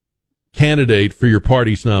losing candidate for your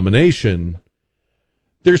party's nomination,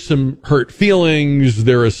 there's some hurt feelings,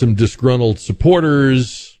 there are some disgruntled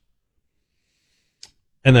supporters,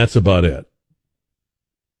 and that's about it.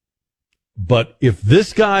 But if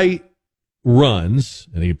this guy runs,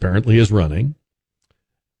 and he apparently is running,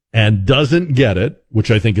 and doesn't get it,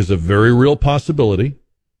 which I think is a very real possibility,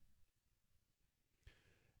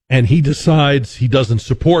 and he decides he doesn't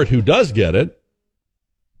support who does get it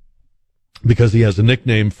because he has a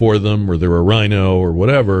nickname for them or they're a rhino or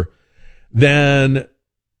whatever, then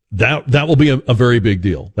that will be a very big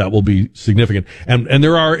deal. That will be significant. And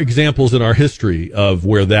there are examples in our history of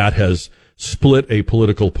where that has split a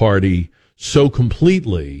political party so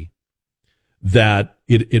completely that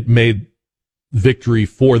it made victory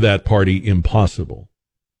for that party impossible.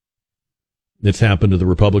 It's happened to the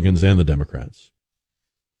Republicans and the Democrats.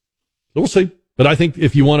 So we'll see. But I think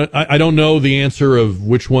if you want to, I don't know the answer of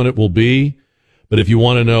which one it will be, but if you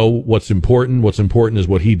want to know what's important is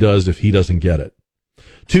what he does if he doesn't get it.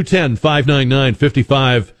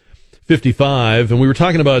 210-599-5555. And we were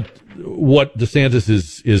talking about what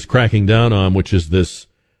DeSantis is cracking down on, which is this,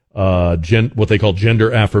 what they call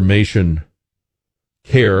gender affirmation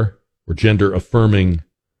care, or gender affirming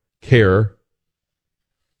care.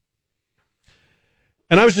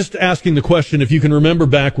 And I was just asking the question, if you can remember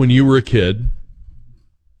back when you were a kid,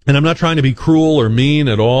 and I'm not trying to be cruel or mean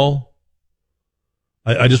at all.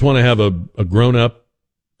 I just want to have a grown-up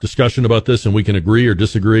discussion about this, and we can agree or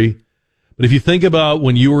disagree. But if you think about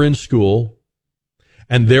when you were in school,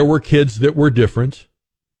 and there were kids that were different,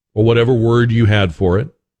 or whatever word you had for it,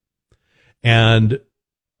 and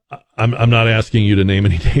I'm not asking you to name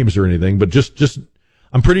any names or anything, but just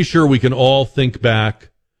I'm pretty sure we can all think back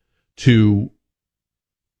to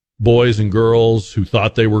boys and girls who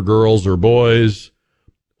thought they were girls or boys,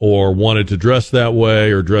 or wanted to dress that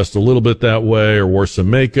way, or dressed a little bit that way, or wore some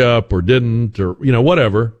makeup, or didn't, or,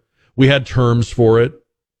 whatever. We had terms for it.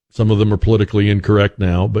 Some of them are politically incorrect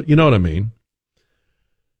now, but you know what I mean.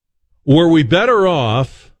 Were we better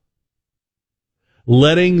off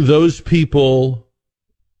letting those people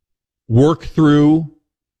work through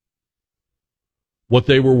what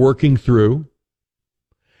they were working through,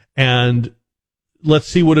 and let's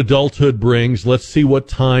see what adulthood brings, let's see what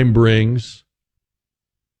time brings?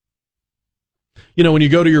 When you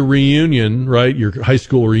go to your reunion, right, your high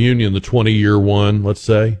school reunion, the 20-year one, let's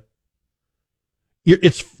say,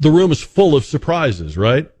 the room is full of surprises,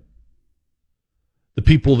 right? The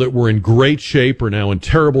people that were in great shape are now in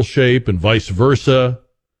terrible shape, and vice versa.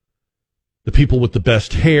 The people with the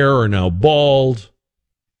best hair are now bald.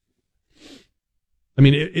 I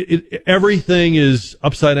mean, everything is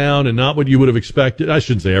upside down and not what you would have expected. I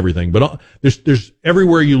shouldn't say everything, but there's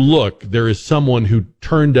everywhere you look, there is someone who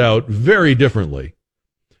turned out very differently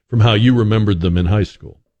from how you remembered them in high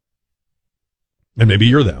school. And maybe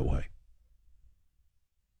you're that way.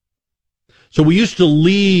 So we used to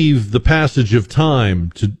leave the passage of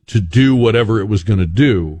time to do whatever it was going to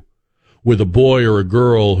do with a boy or a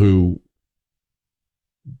girl who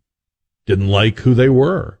didn't like who they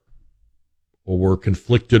were, or were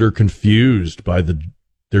conflicted or confused by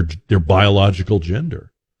their biological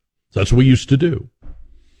gender. So that's what we used to do.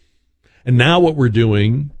 And now what we're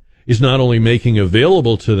doing is not only making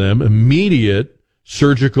available to them immediate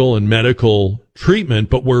surgical and medical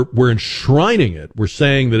treatment, but we're enshrining it. We're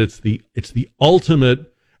saying that it's the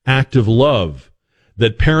ultimate act of love,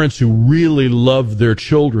 that parents who really love their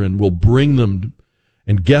children will bring them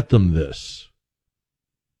and get them this.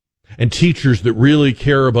 And teachers that really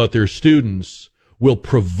care about their students will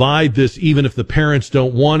provide this even if the parents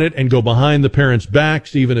don't want it, and go behind the parents'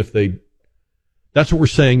 backs even if they... That's what we're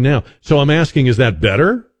saying now. So I'm asking, is that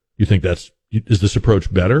better? You think is this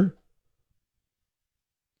approach better?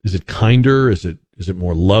 Is it kinder? Is it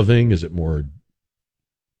more loving? Is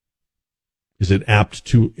it apt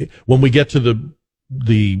to... When we get to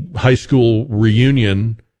the high school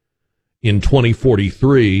reunion in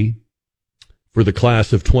 2043... for the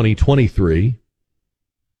class of 2023,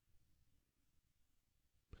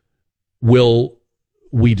 will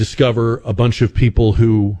we discover a bunch of people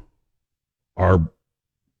who are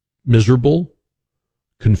miserable,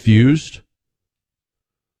 confused?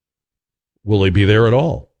 Will they be there at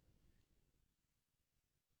all?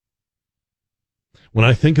 When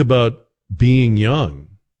I think about being young,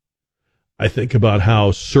 I think about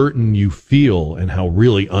how certain you feel and how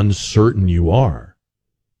really uncertain you are.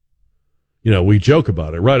 You know, we joke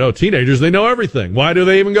about it, right? Oh, teenagers, they know everything. Why do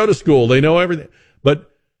they even go to school? They know everything.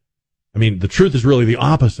 But, I mean, the truth is really the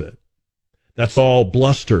opposite. That's all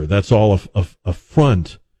bluster. That's all a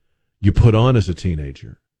front you put on as a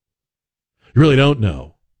teenager. You really don't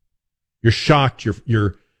know. You're shocked.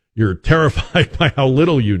 You're terrified by how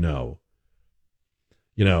little you know.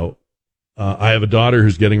 You know, I have a daughter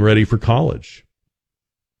who's getting ready for college.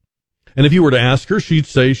 And if you were to ask her, she'd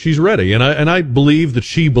say she's ready. And I believe that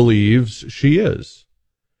she believes she is.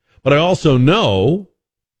 But I also know,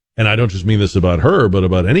 and I don't just mean this about her, but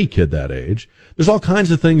about any kid that age, there's all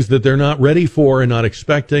kinds of things that they're not ready for and not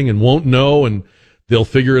expecting and won't know, and they'll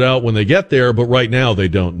figure it out when they get there, but right now they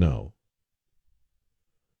don't know.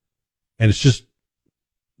 And it's just,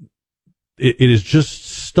 it is just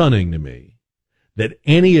stunning to me that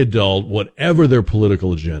any adult, whatever their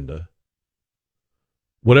political agenda,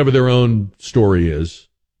 whatever their own story is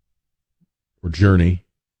or journey,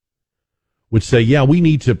 would say, yeah, we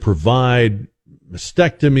need to provide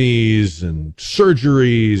mastectomies and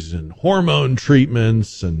surgeries and hormone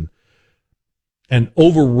treatments and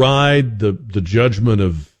override the judgment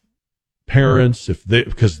of parents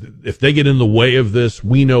because if they get in the way of this,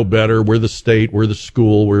 we know better. We're the state, we're the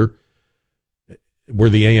school, we're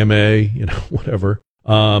the AMA, you know, whatever.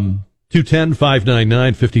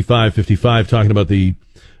 210-599-5555, talking about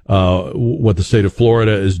what the state of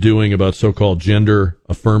Florida is doing about so-called gender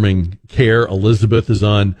affirming care. Elizabeth is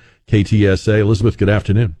on KTSA. Elizabeth, good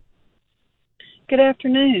afternoon. Good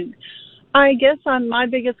afternoon. I guess my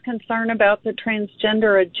biggest concern about the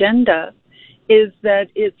transgender agenda is that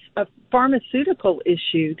it's a pharmaceutical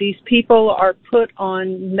issue. These people are put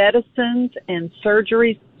on medicines and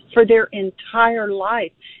surgeries for their entire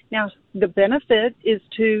life. Now, the benefit is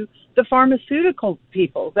to the pharmaceutical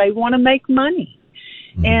people. They want to make money.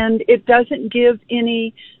 Mm-hmm. And it doesn't give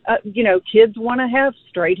any, kids want to have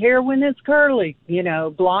straight hair when it's curly,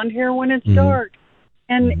 blonde hair when it's dark.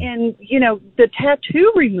 And, the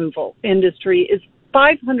tattoo removal industry is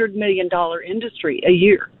 $500 million industry a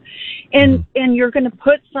year. And you're going to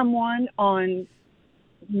put someone on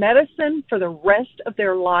medicine for the rest of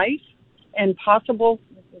their life and possible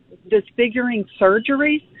disfiguring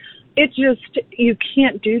surgeries. You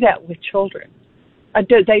can't do that with children.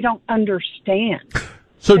 They don't understand.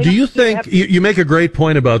 So do you think, you make a great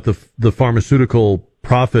point about the pharmaceutical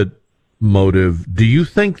profit motive. Do you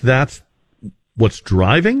think that's what's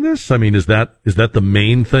driving this? I mean, is that the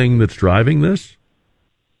main thing that's driving this?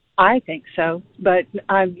 I think so, but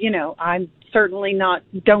I'm certainly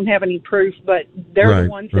don't have any proof, but they're the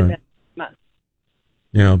ones that must.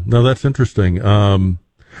 Yeah, no, that's interesting.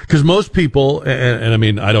 Because most people, and I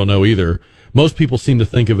mean, I don't know either, most people seem to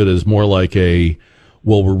think of it as more like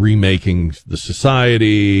we're remaking the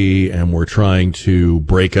society and we're trying to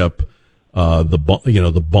break up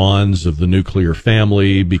the bonds of the nuclear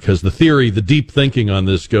family, because the deep thinking on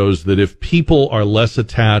this goes that if people are less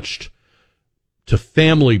attached to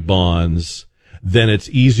family bonds, then it's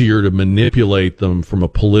easier to manipulate them from a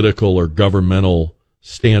political or governmental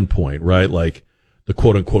standpoint, right? Like the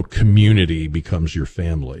quote unquote community becomes your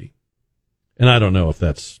family. And I don't know if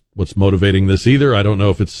that's what's motivating this either. I don't know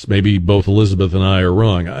if it's maybe both Elizabeth and I are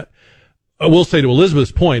wrong. I will say to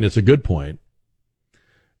Elizabeth's point, it's a good point.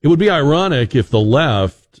 It would be ironic if the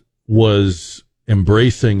left was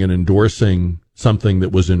embracing and endorsing something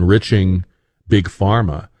that was enriching Big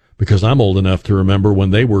Pharma, because I'm old enough to remember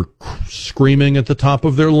when they were screaming at the top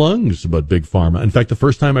of their lungs about Big Pharma. In fact, the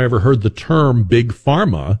first time I ever heard the term Big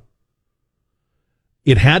Pharma,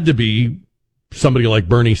 it had to be somebody like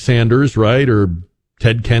Bernie Sanders, right? Or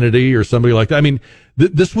Ted Kennedy or somebody like that. I mean,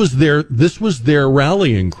 this was their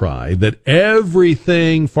rallying cry, that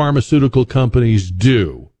everything pharmaceutical companies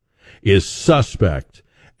do is suspect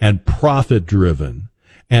and profit driven,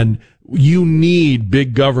 and you need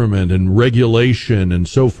big government and regulation and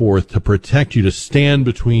so forth to protect you, to stand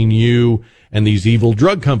between you and these evil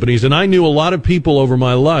drug companies. And I knew a lot of people over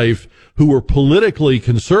my life who were politically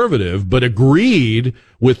conservative but agreed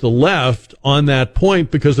with the left on that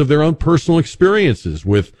point because of their own personal experiences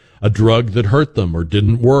with a drug that hurt them or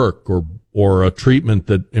didn't work, or a treatment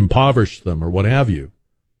that impoverished them or what have you.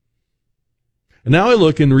 And now I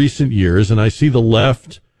look in recent years and I see the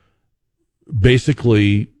left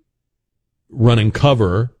basically running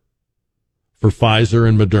cover for Pfizer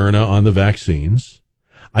and Moderna on the vaccines.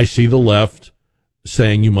 I see the left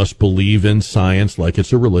saying you must believe in science like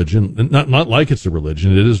it's a religion. Not like it's a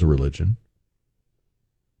religion. It is a religion.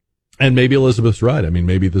 And maybe Elizabeth's right. I mean,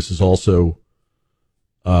 maybe this is also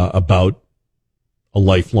about a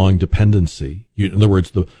lifelong dependency. In other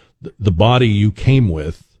words, the body you came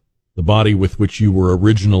with, the body with which you were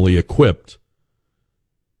originally equipped,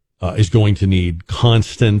 is going to need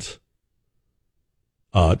constant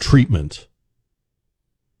treatment.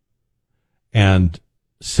 And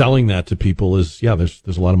selling that to people is, there's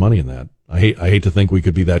a lot of money in that. I hate to think we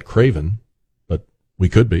could be that craven, but we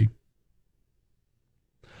could be.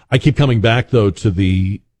 I keep coming back, though, to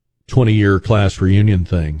the 20-year class reunion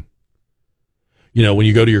thing. You know, when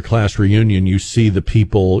you go to your class reunion, you see the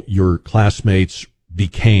people your classmates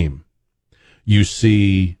became. You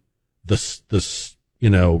see the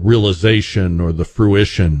realization or the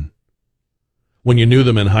fruition. When you knew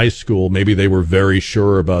them in high school, maybe they were very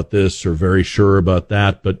sure about this or very sure about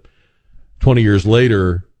that, but 20 years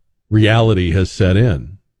later, reality has set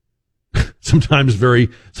in. Sometimes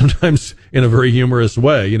in a very humorous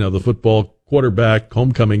way. You know, the football quarterback,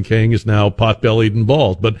 homecoming king, is now pot-bellied and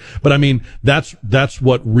bald. But I mean, that's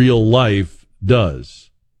what real life does.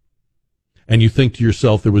 And you think to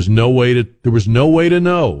yourself, there was no way to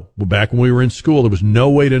know. Back when we were in school, there was no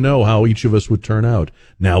way to know how each of us would turn out.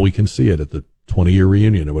 Now we can see it at the 20-year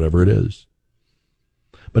reunion or whatever it is.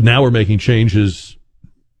 But now we're making changes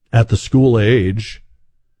at the school age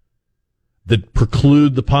that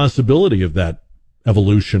preclude the possibility of that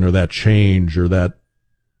evolution or that change or that,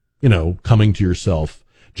 coming to yourself.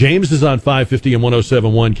 James is on 550 and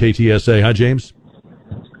 107.1 KTSA. Hi, James.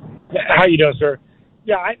 How you doing, sir?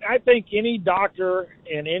 Yeah, I think any doctor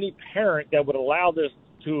and any parent that would allow this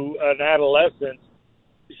to an adolescent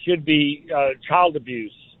should be child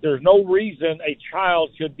abuse. There's no reason a child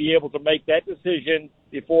should be able to make that decision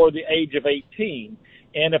before the age of 18.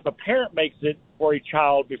 And if a parent makes it for a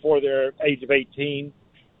child before their age of 18,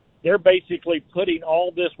 they're basically putting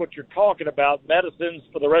all this, what you're talking about, medicines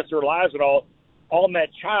for the rest of their lives and all, on that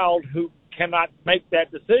child who cannot make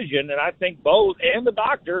that decision. And I think both and the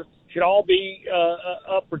doctor should all be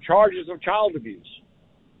up for charges of child abuse.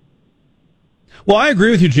 Well, I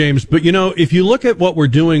agree with you, James, but if you look at what we're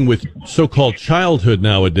doing with so-called childhood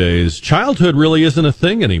nowadays, childhood really isn't a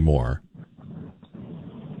thing anymore.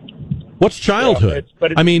 What's childhood?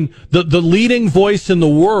 I mean, the leading voice in the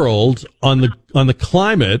world on the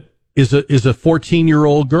climate is a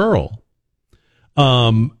 14-year-old girl.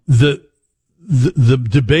 The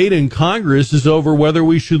debate in Congress is over whether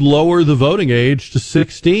we should lower the voting age to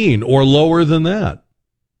 16 or lower than that.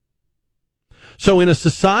 So in a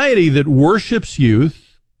society that worships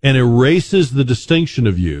youth and erases the distinction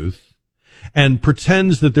of youth and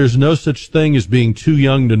pretends that there's no such thing as being too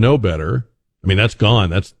young to know better, I mean, that's gone.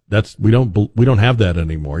 That's we don't have that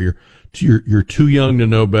anymore. You're too young to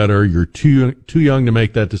know better. You're too young to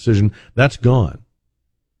make that decision. That's gone.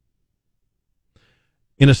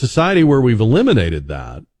 In a society where we've eliminated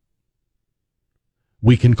that,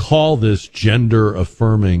 we can call this gender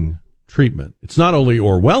affirming treatment. It's not only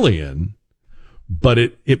Orwellian, but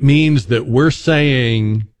it means that we're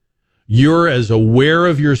saying you're as aware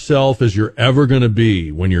of yourself as you're ever going to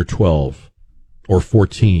be when you're 12 or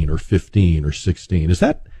 14 or 15 or 16. Does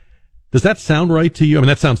that sound right to you? I mean,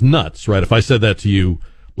 that sounds nuts, right? If I said that to you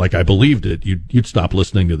like I believed it, you'd stop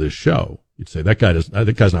listening to this show. You'd say, that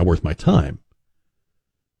guy's not worth my time.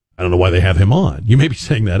 I don't know why they have him on. You may be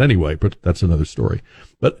saying that anyway, but that's another story.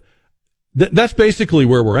 But that's basically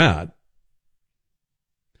where we're at.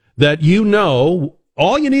 That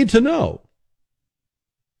all you need to know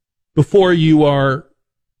before you are,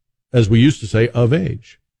 as we used to say, of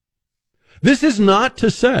age. This is not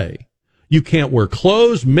to say you can't wear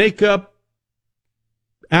clothes, makeup,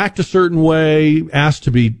 act a certain way, ask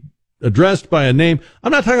to be addressed by a name.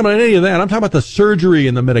 I'm not talking about any of that. I'm talking about the surgery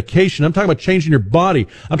and the medication. I'm talking about changing your body.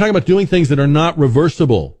 I'm talking about doing things that are not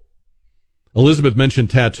reversible. Elizabeth mentioned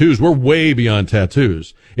tattoos. We're way beyond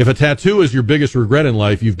tattoos. If a tattoo is your biggest regret in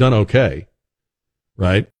life, you've done okay,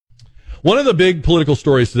 right? One of the big political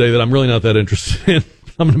stories today that I'm really not that interested in,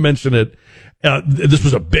 I'm going to mention it. This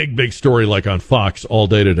was a big story like on Fox all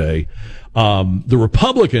day today. The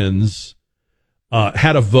Republicans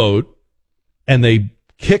had a vote and they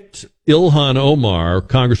kicked Ilhan Omar,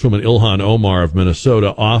 Congresswoman Ilhan Omar of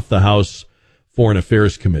Minnesota, off the House Foreign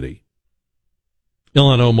Affairs Committee.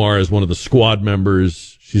 Ilhan Omar is one of the squad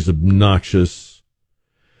members. She's obnoxious.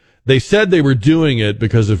 They said they were doing it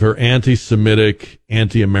because of her anti-Semitic,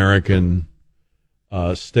 anti-American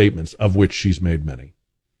statements, of which she's made many.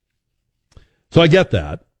 So I get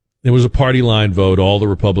that. It was a party line vote. All the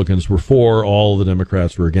Republicans were for, all the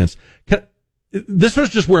Democrats were against. This was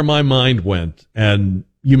just where my mind went, and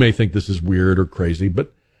you may think this is weird or crazy,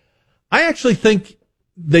 but I actually think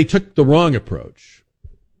they took the wrong approach.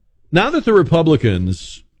 Now that the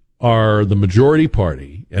Republicans are the majority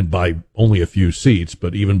party, and by only a few seats,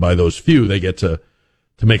 but even by those few, they get to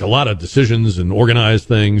make a lot of decisions and organize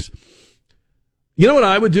things. You know what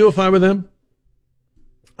I would do if I were them?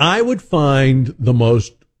 I would find the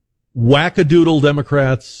most wackadoodle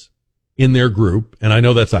Democrats in their group, and I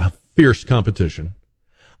know that's a fierce competition.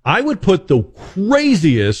 I would put the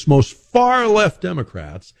craziest, most far-left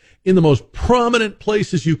Democrats in the most prominent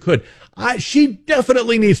places you could. She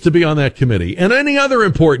definitely needs to be on that committee and any other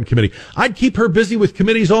important committee. I'd keep her busy with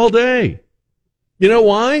committees all day. You know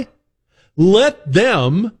why? Let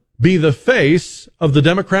them be the face of the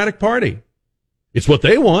Democratic Party. It's what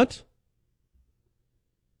they want.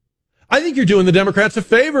 I think you're doing the Democrats a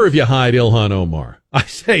favor if you hide Ilhan Omar. I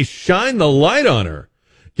say shine the light on her.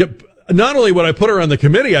 Not only would I put her on the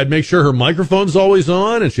committee, I'd make sure her microphone's always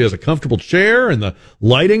on and she has a comfortable chair and the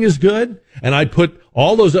lighting is good. And I'd put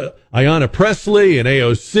all those Ayanna Pressley and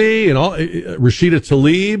AOC and all Rashida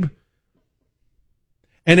Tlaib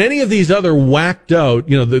and any of these other whacked out,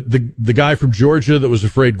 the guy from Georgia that was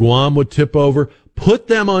afraid Guam would tip over. Put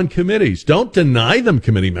them on committees. Don't deny them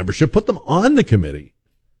committee membership. Put them on the committee.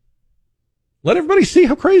 Let everybody see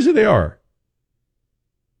how crazy they are.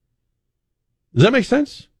 Does that make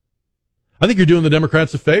sense? I think you're doing the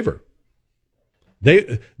Democrats a favor.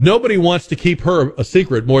 Nobody wants to keep her a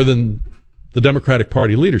secret more than the Democratic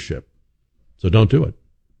Party leadership. So don't do it.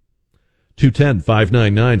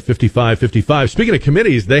 210-599-5555. Speaking of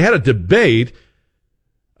committees, they had a debate.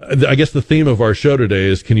 I guess the theme of our show today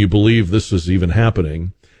is, can you believe this is even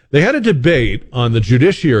happening? They had a debate on the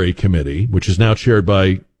Judiciary Committee, which is now chaired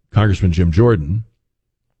by Congressman Jim Jordan,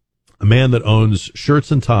 a man that owns shirts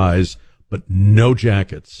and ties, but no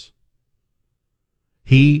jackets.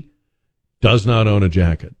 He does not own a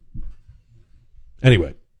jacket.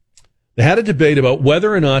 Anyway, they had a debate about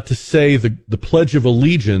whether or not to say the Pledge of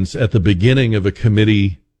Allegiance at the beginning of a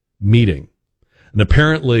committee meeting. And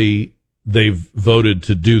apparently they've voted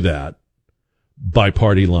to do that by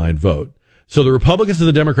party line vote. So the Republicans and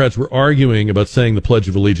the Democrats were arguing about saying the Pledge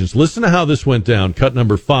of Allegiance. Listen to how this went down. Cut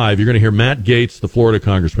number 5. You're going to hear Matt Gaetz, the Florida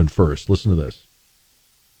congressman, first. Listen to this.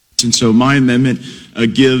 And so my amendment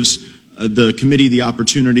gives the committee the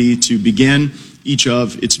opportunity to begin each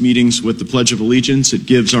of its meetings with the Pledge of Allegiance. It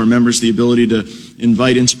gives our members the ability to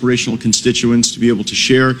invite inspirational constituents to be able to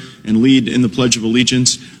share and lead in the Pledge of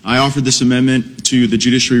Allegiance. I offered this amendment to the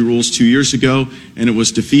Judiciary Rules 2 years ago, and it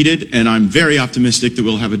was defeated, and I'm very optimistic that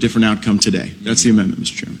we'll have a different outcome today. That's the amendment,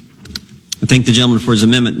 Mr. Chairman. I thank the gentleman for his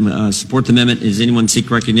amendment. Support the amendment. Does anyone seek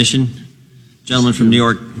recognition? Gentleman from New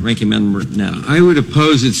York, Ranking Member Neff. I would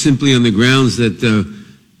oppose it simply on the grounds that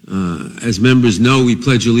as members know, we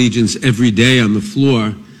pledge allegiance every day on the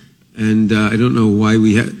floor, and I don't know why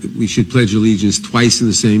we should pledge allegiance twice in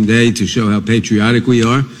the same day to show how patriotic we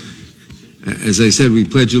are. As I said, we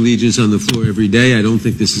pledge allegiance on the floor every day. I don't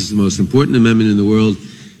think this is the most important amendment in the world,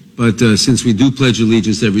 but since we do pledge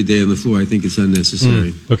allegiance every day on the floor, I think it's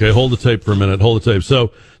unnecessary. Okay, hold the tape for a minute. Hold the tape.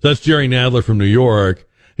 So that's Jerry Nadler from New York.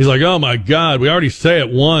 He's like, oh, my God, we already say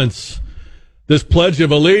it once. This Pledge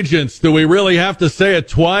of Allegiance, do we really have to say it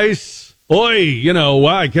twice? Oi,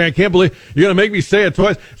 why? I can't believe you're going to make me say it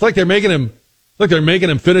twice. It's like they're making him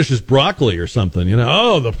finish his broccoli or something.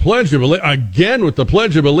 Oh, the Pledge of Allegiance, again with the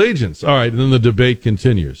Pledge of Allegiance. All right, and then the debate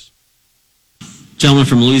continues. Gentleman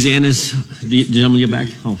from Louisiana, gentleman, you're back.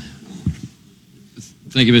 Oh.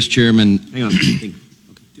 Thank you, Mr. Chairman. Hang on.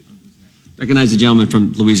 Recognize the gentleman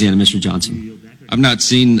from Louisiana, Mr. Johnson. I've not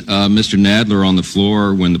seen Mr. Nadler on the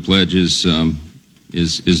floor when the pledge is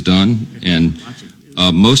done, and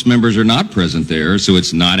most members are not present there, so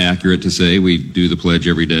it's not accurate to say we do the pledge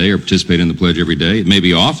every day or participate in the pledge every day. It may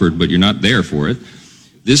be offered, but you're not there for it.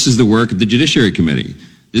 This is the work of the Judiciary Committee.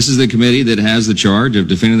 This is the committee that has the charge of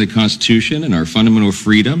defending the Constitution and our fundamental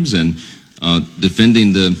freedoms and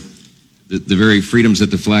defending the very freedoms that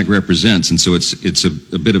the flag represents. And so it's a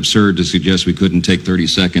bit absurd to suggest we couldn't take 30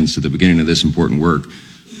 seconds at the beginning of this important work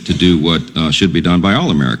to do what should be done by all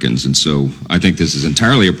Americans. And so I think this is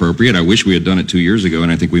entirely appropriate. I wish we had done it 2 years ago, and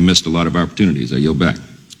I think we missed a lot of opportunities. I yield back.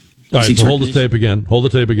 All right, so hold the tape again.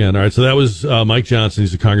 All right, so that was Mike Johnson.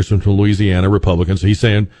 He's a congressman from Louisiana, Republican. So he's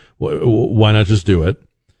saying, why not just do it?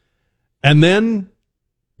 And then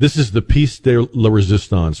this is the piece de la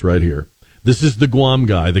resistance right here. This is the Guam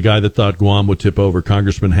guy, the guy that thought Guam would tip over,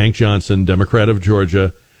 Congressman Hank Johnson, Democrat of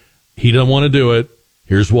Georgia. He doesn't want to do it.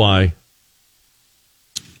 Here's why.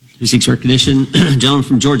 Who seeks recognition? Gentleman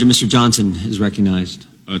from Georgia, Mr. Johnson, is recognized.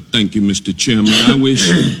 Thank you, Mr. Chairman. I wish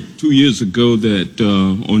 2 years ago that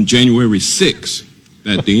on January 6th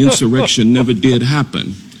that the insurrection never did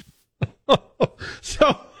happen.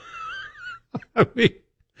 So, I mean,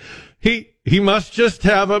 he must just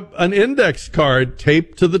have an index card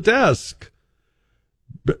taped to the desk.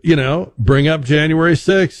 You know, bring up January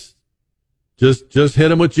 6th. Just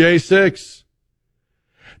hit him with J6.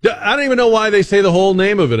 I don't even know why they say the whole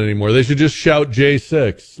name of it anymore. They should just shout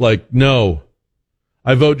J6. Like, no,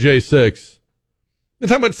 I vote J6. They're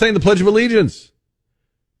talking about saying the Pledge of Allegiance.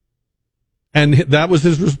 And that was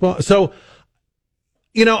his response. So,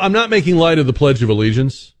 you know, I'm not making light of the Pledge of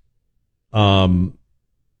Allegiance. And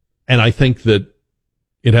I think that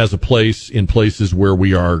it has a place in places where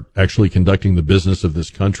we are actually conducting the business of this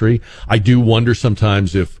country. I do wonder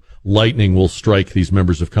sometimes if lightning will strike these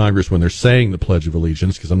members of Congress when they're saying the Pledge of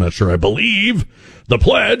Allegiance, because I'm not sure I believe the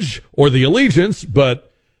pledge or the allegiance,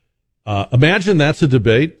 but imagine that's a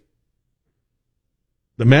debate.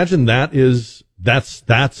 Imagine that's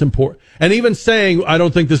important. And even saying, I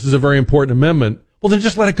don't think this is a very important amendment, well, then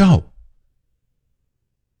just let it go.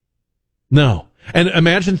 No. And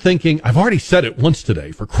imagine thinking, I've already said it once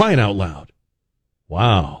today, for crying out loud.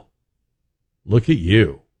 Wow. Look at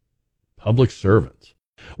you. Public servants.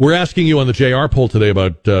 We're asking you on the JR poll today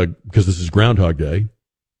about, because this is Groundhog Day,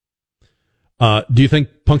 do you think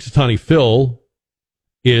Punxsutawney Phil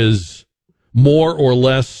is more or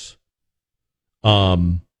less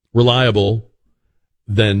reliable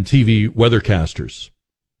than TV weathercasters?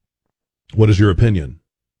 What is your opinion?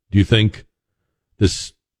 Do you think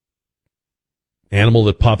this animal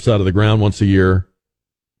that pops out of the ground once a year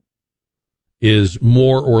is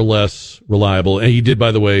more or less reliable? And he did,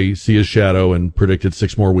 by the way, see his shadow and predicted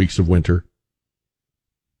 6 more weeks of winter.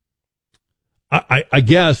 I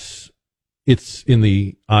guess it's in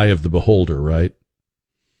the eye of the beholder, right?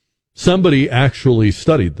 Somebody actually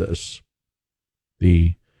studied this.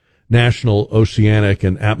 The National Oceanic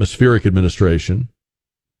and Atmospheric Administration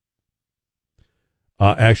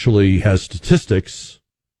actually has statistics.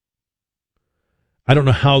 I don't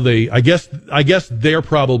know how I guess they're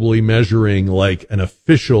probably measuring like an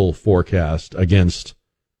official forecast against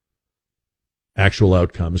actual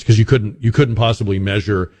outcomes, because you couldn't possibly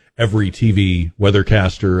measure every TV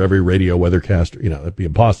weathercaster, every radio weathercaster, that'd be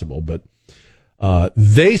impossible. But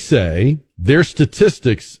they say, their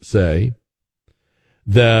statistics say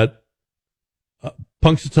that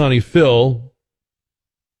Punxsutawney Phil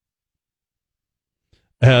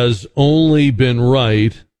has only been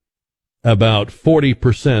right about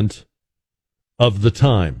 40% of the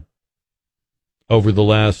time over the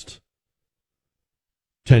last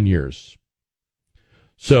 10 years.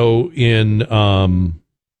 So in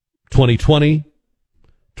 2020,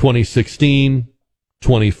 2016,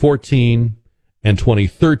 2014, and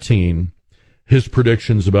 2013, his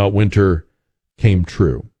predictions about winter came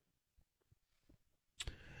true.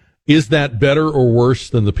 Is that better or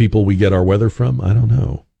worse than the people we get our weather from? I don't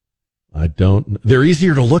know. They're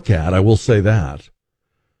easier to look at, I will say that.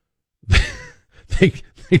 They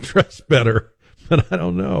dress better, but I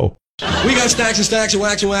don't know. We got stacks and stacks of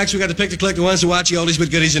wax and wax. We got the pick to click, the ones to watch, the oldies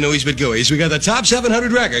but goodies and newies but gooies. We got the top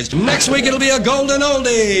 700 records. Next week it'll be a golden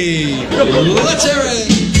oldie. Let's hear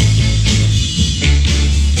it.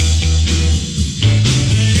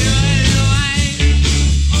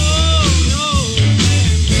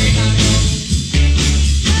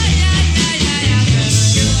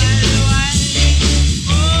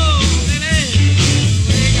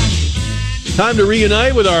 Time to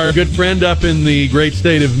reunite with our good friend up in the great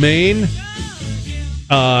state of Maine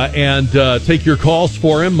and take your calls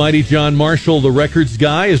for him. Mighty John Marshall, the records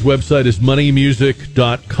guy. His website is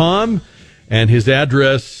moneymusic.com, and his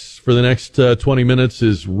address for the next 20 minutes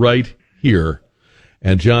is right here.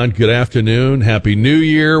 And John, good afternoon. Happy New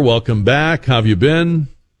Year. Welcome back. How have you been?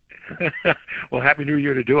 Well, Happy New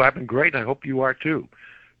Year to do. I've been great. I hope you are too.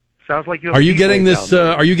 Sounds like Are you getting this?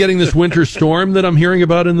 Are you getting this winter storm that I'm hearing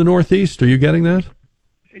about in the Northeast? Are you getting that?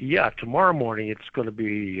 Yeah, tomorrow morning it's going to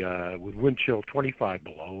be with wind chill 25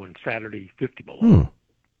 below, and Saturday 50 below.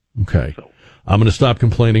 Okay, so I'm going to stop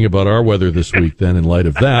complaining about our weather this week. Then, in light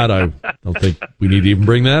of that, I don't think we need to even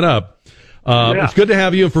bring that up. It's good to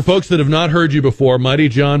have you. And for folks that have not heard you before, Mighty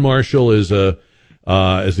John Marshall is a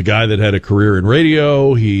guy that had a career in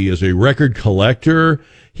radio. He is a record collector.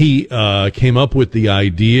 He came up with the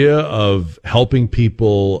idea of helping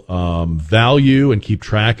people value and keep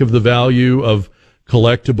track of the value of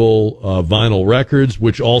collectible vinyl records,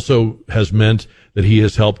 which also has meant that he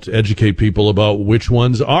has helped educate people about which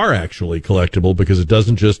ones are actually collectible, because it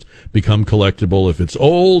doesn't just become collectible if it's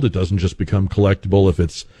old. It doesn't just become collectible if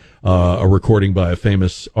it's a recording by a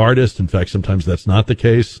famous artist. In fact, sometimes that's not the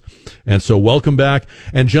case. And so welcome back.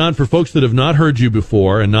 And John, for folks that have not heard you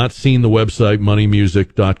before and not seen the website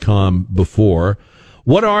moneymusic.com before,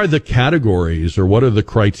 what are the categories or what are the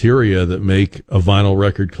criteria that make a vinyl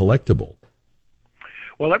record collectible?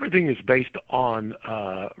 Well, everything is based on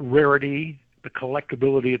rarity, the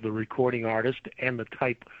collectability of the recording artist, and the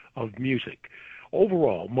type of music.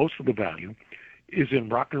 Overall, most of the value is in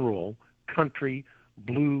rock and roll, country,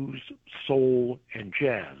 blues, soul, and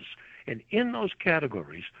jazz. And in those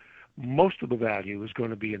categories, most of the value is going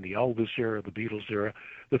to be in the Elvis era, the Beatles era,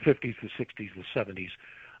 the 50s, the 60s, the 70s.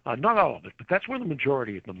 Not all of it, but that's where the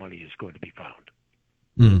majority of the money is going to be found.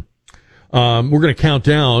 We're going to count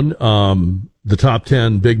down the top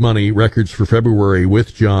 10 big money records for February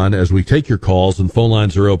with John as we take your calls, and phone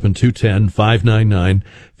lines are open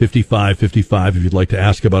 210-599-5555 if you'd like to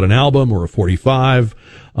ask about an album or a 45,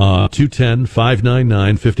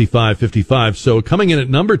 210-599-5555. So coming in at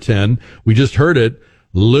number 10, we just heard it,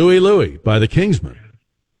 Louie Louie by the Kingsmen.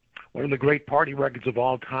 One of the great party records of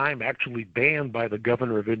all time, actually banned by the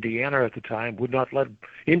governor of Indiana at the time, would not let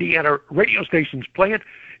Indiana radio stations play it.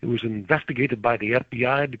 It was investigated by the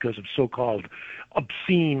FBI because of so-called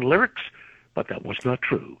obscene lyrics, but that was not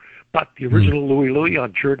true. But the original Louie Louie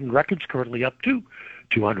on Jordan Records currently up to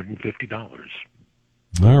 $250.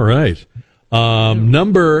 All right.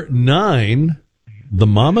 Number 9, the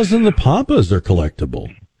Mamas and the Papas are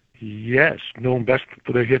collectible. Yes, known best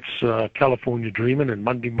for their hits California Dreamin' and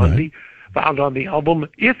Monday Monday, found on the album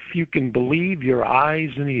If You Can Believe Your Eyes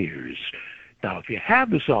and Ears. Now, if you have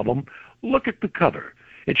this album, look at the cover.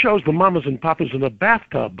 It shows the Mamas and Papas in a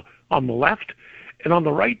bathtub on the left, and on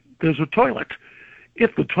the right, there's a toilet.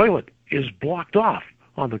 If the toilet is blocked off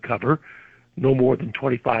on the cover, no more than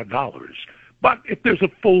 $25. But if there's a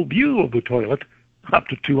full view of the toilet, up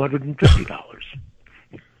to $250.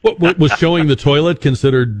 What was showing the toilet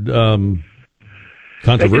considered controversial?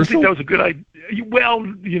 They didn't think that was a good idea. Well,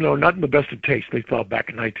 not in the best of taste, they thought, back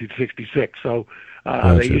in 1966. So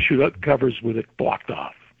they issued up covers with it blocked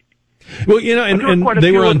off. Well, and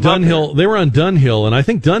they were on Dunhill. They were on Dunhill, and I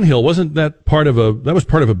think Dunhill wasn't that was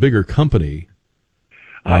part of a bigger company.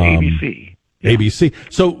 ABC. Yeah. ABC.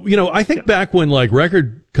 So, I think back when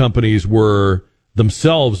record companies were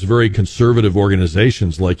themselves very conservative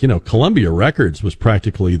organizations, Columbia Records was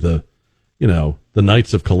practically the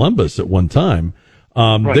Knights of Columbus at one time.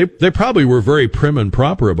 Right. They probably were very prim and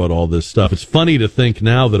proper about all this stuff. It's funny to think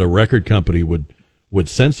now that a record company would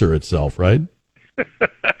censor itself, right?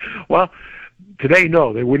 Well, today,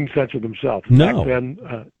 no, they wouldn't censor themselves. No. Back then,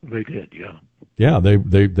 they did, yeah. Yeah,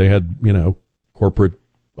 they had, corporate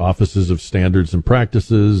offices of standards and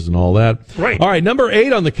practices and all that. Right. All right, number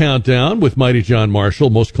 8 on the countdown with Mighty John Marshall,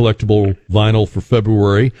 most collectible vinyl for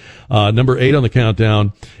February. Number 8 on the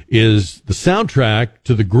countdown is the soundtrack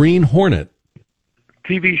to The Green Hornet.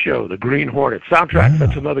 TV show, The Green Hornet. Soundtrack,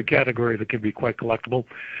 that's another category that can be quite collectible.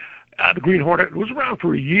 The Green Hornet was around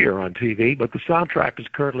for a year on TV, but the soundtrack is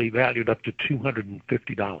currently valued up to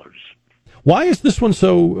 $250. Why is this one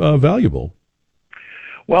so valuable?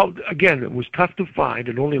 Well, again, it was tough to find.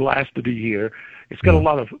 It only lasted a year. It's got a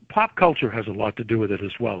lot of pop culture has a lot to do with it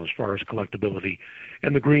as well as far as collectability.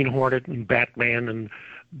 And the Green Hornet and Batman and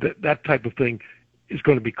that type of thing is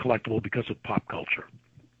going to be collectible because of pop culture.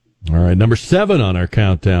 All right, number 7 on our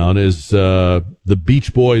countdown is the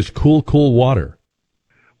Beach Boys' Cool, Cool Water.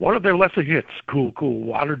 One of their lesser hits, Cool, Cool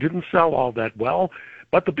Water, didn't sell all that well,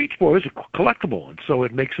 but the Beach Boys are collectible, and so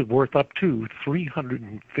it makes it worth up to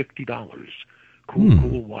 $350. Cool,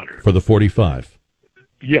 Cool Water. For the 45.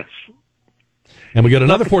 Yes. And we got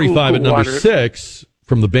another 45 at number Water. 6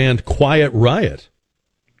 from the band Quiet Riot.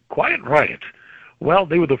 Quiet Riot. Well,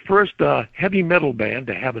 they were the first heavy metal band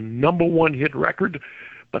to have a number 1 hit record,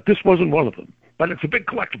 but this wasn't one of them. But it's a big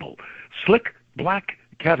collectible. Slick Black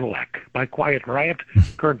Cadillac by Quiet Riot,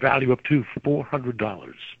 current value up to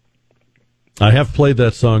 $400. I have played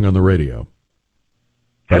that song on the radio,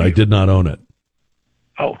 but I did not own it.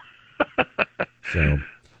 Oh. So,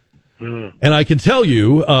 and I can tell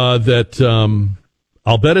you that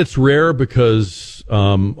I'll bet it's rare because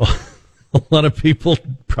a lot of people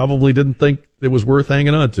probably didn't think it was worth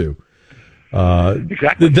hanging on to.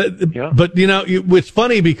 Exactly. Yeah. But, it's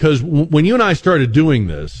funny because when you and I started doing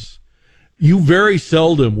this, you very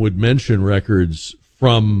seldom would mention records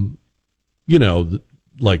from,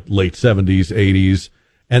 like late 70s, 80s,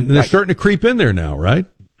 and they're starting to creep in there now, right?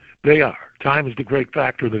 They are. Time is the great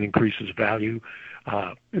factor that increases value.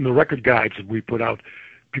 In the record guides that we put out,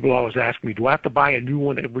 people always ask me, do I have to buy a new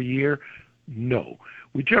one every year? No.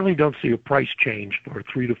 We generally don't see a price change for a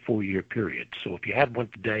 3 to 4 year period. So if you had one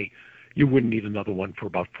today, you wouldn't need another one for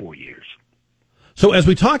about 4 years. So as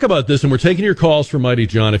we talk about this, and we're taking your calls for Mighty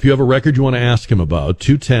John, if you have a record you want to ask him about,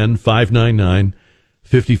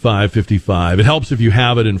 210-599-5555. It helps if you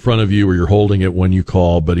have it in front of you or you're holding it when you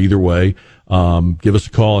call, but either way, give us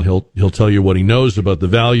a call and he'll tell you what he knows about the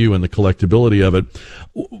value and the collectability of it.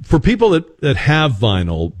 For people that have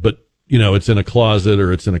vinyl, but it's in a closet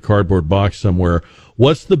or it's in a cardboard box somewhere,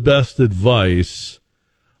 what's the best advice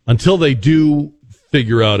until they do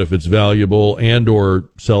figure out if it's valuable and or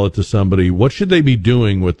sell it to somebody? What should they be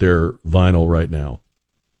doing with their vinyl right now?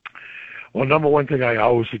 Well, number one thing I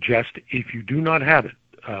always suggest, if you do not have it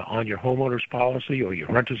on your homeowner's policy or your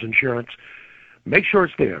renter's insurance, make sure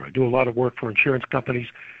it's there. I do a lot of work for insurance companies.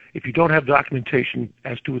 If you don't have documentation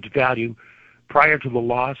as to its value prior to the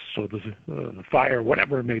loss or the fire,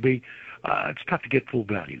 whatever it may be, it's tough to get full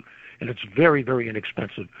value. And it's very, very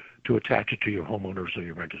inexpensive to attach it to your homeowner's or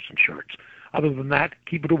your renter's insurance. Other than that,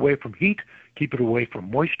 keep it away from heat, keep it away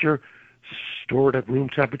from moisture, store it at room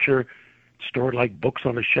temperature, store it like books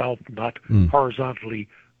on a shelf, not horizontally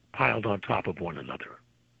piled on top of one another.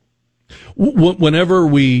 Whenever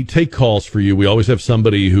we take calls for you, we always have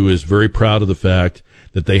somebody who is very proud of the fact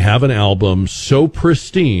that they have an album so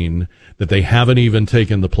pristine that they haven't even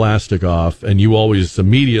taken the plastic off, and you always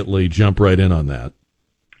immediately jump right in on that.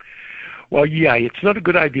 Well, yeah, it's not a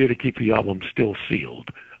good idea to keep the album still sealed.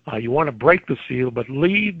 You want to break the seal, but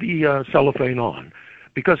leave the cellophane on.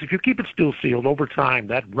 Because if you keep it still sealed, over time,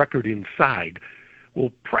 that record inside will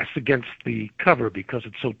press against the cover because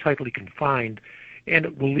it's so tightly confined, and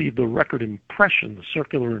it will leave the record impression, the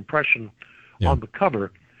circular impression, on the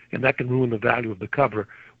cover, and that can ruin the value of the cover,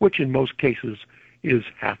 which in most cases is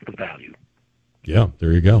half the value. Yeah,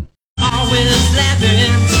 there you go. Always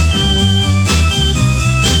laughing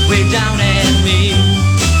way down at me.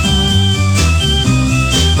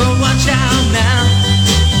 But watch out now,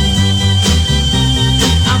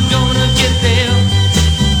 I'm gonna get there.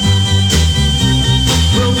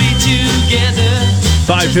 We'll be together.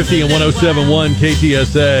 550 and 107.1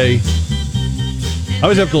 KTSA. I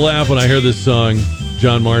always have to laugh when I hear this song,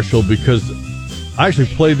 John Marshall, because I actually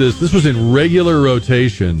played this. This was in regular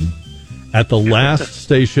rotation at the last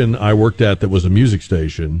station I worked at that was a music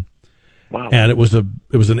station. Wow. And it was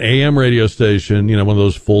an AM radio station, one of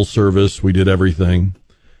those full service, we did everything.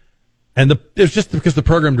 And it's just because the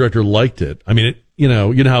program director liked it. I mean, you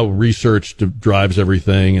know how research drives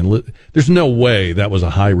everything, and there's no way that was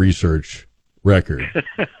a high research record.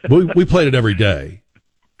 we played it every day,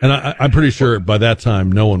 and I'm pretty sure by that time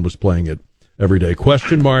no one was playing it every day.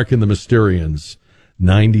 Question Mark and the Mysterians,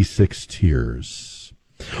 96 Tears.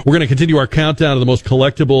 We're going to continue our countdown of the most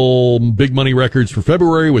collectible big money records for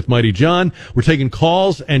February with Mighty John. We're taking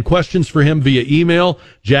calls and questions for him via email,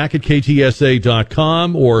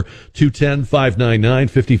 jack@ktsa.com or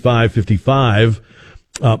 210-599-5555.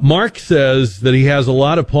 Mark says that he has a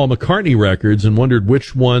lot of Paul McCartney records and wondered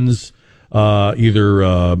which ones, either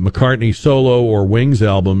McCartney solo or Wings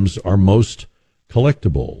albums, are most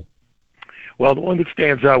collectible. Well, the one that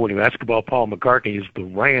stands out when you ask about Paul McCartney is the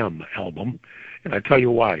Ram album. And I tell you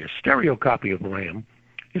why. A stereo copy of Ram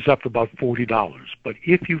is up to about $40. But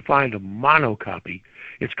if you find a mono copy,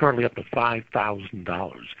 it's currently up to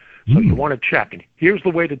 $5,000. So you want to check. And here's the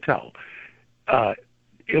way to tell.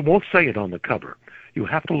 It won't say it on the cover. You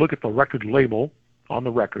have to look at the record label on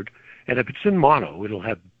the record. And if it's in mono, it'll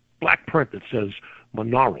have black print that says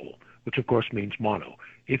monaural, which of course means mono.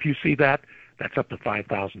 If you see that, that's up to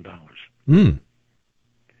 $5,000.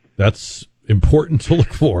 That's important to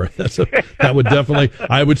look for. That would definitely,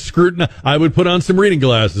 I would scrutinize, I would put on some reading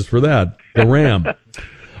glasses for that. The Ram.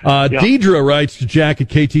 Deidre writes to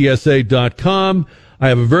jack@ktsa.com. I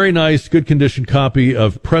have a very nice, good condition copy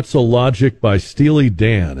of Pretzel Logic by Steely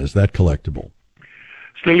Dan. Is that collectible?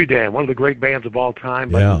 Steely Dan, one of the great bands of all time,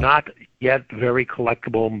 but not yet very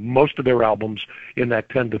collectible. Most of their albums in that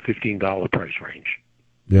 $10 to $15 price range.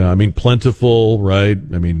 Yeah, I mean, plentiful, right?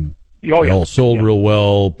 I mean, they all sold real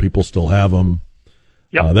well. People still have them.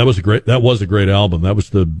 Yep. That was a great album. That was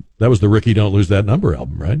the Ricky Don't Lose That Number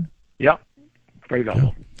album, right? Yep. Great album.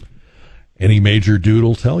 Yeah. Any major dude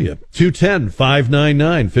will tell you.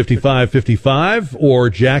 210-599-5555 or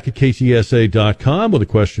jack@ktsa.com with a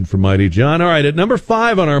question for Mighty John. All right, at number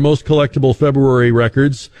 5 on our most collectible February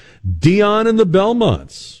records, Dion and the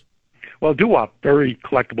Belmonts. Well, doo-wop, very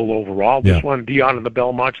collectible overall. This one, Dion and the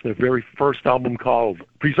Belmonts, their very first album called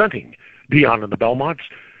Presenting Dion and the Belmonts,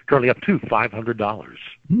 currently up to $500.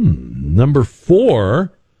 Number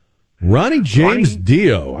 4, Ronnie James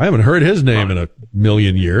Dio. I haven't heard his name in a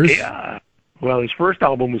million years. Yeah. Well, his first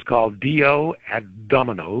album was called Dio at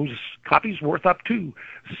Domino's. Copies worth up to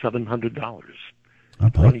 $700. How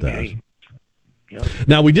about running that? games. Yeah.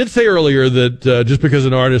 Now, we did say earlier that just because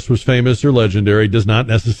an artist was famous or legendary does not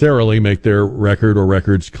necessarily make their record or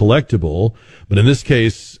records collectible. But in this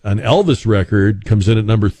case, an Elvis record comes in at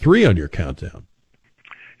number 3 on your countdown.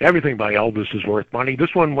 Everything by Elvis is worth money.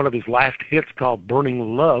 This one of his last hits called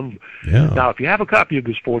Burning Love. Yeah. Now, if you have a copy of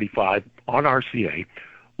this 45 on RCA,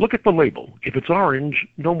 look at the label. If it's orange,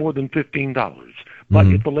 no more than $15. But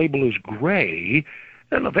if the label is gray,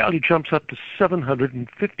 then the value jumps up to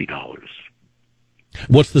 $750.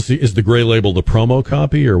 Is the gray label the promo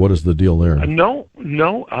copy, or what is the deal there? No.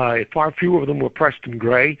 Far fewer of them were pressed in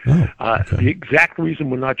gray. The exact reason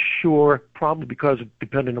we're not sure, probably because it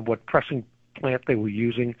depended on what pressing plant they were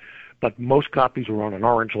using, but most copies were on an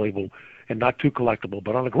orange label and not too collectible.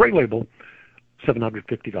 But on a gray label,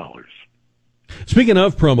 $750. Speaking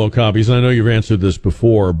of promo copies, and I know you've answered this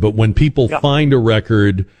before, but when people find a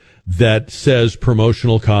record that says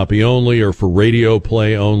promotional copy only or for radio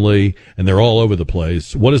play only, and they're all over the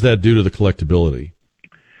place, what does that do to the collectability?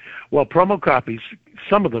 Well, promo copies,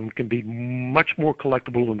 some of them can be much more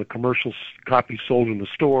collectible than the commercial copies sold in the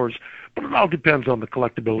stores, but it all depends on the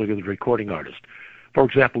collectability of the recording artist. For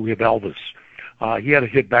example, we have Elvis. He had a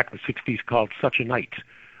hit back in the 60s called Such a Night.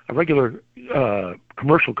 A regular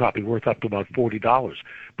commercial copy worth up to about $40.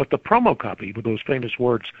 But the promo copy with those famous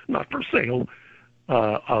words, not for sale,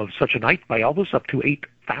 of Such a Night by Elvis, up to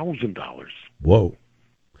 $8,000. Whoa.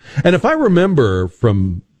 And if I remember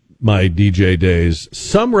from my DJ days,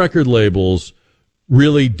 some record labels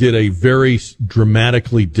really did a very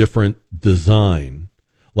dramatically different design,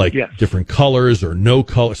 like different colors or no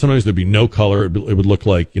color. Sometimes there'd be no color. It would look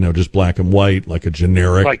like, just black and white, like a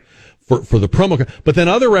generic for the promo. But then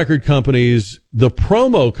other record companies, the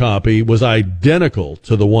promo copy was identical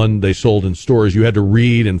to the one they sold in stores. You had to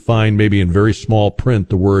read and find maybe in very small print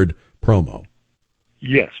the word promo.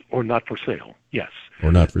 Yes, or not for sale. Yes.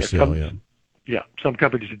 Or not for sale, yeah. Yeah, some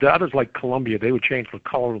companies did. Others, like Columbia, they would change the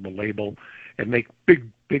color of the label and make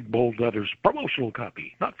big, bold letters, promotional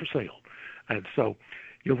copy, not for sale. And so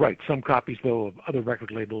you're right. Some copies, though, of other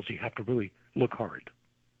record labels, you have to really look hard.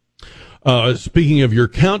 Speaking of your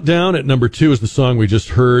countdown, at number 2 is the song we just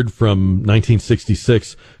heard from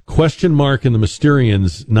 1966, Question Mark and the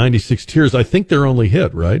Mysterians, 96 Tears. I think their only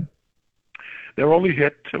hit, right? Their only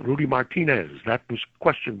hit, Rudy Martinez, that was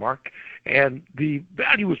Question Mark. And the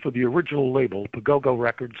value was for the original label, Pagogo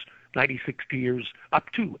Records, 96 Tears,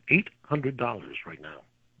 up to $800 right now.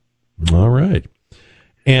 All right.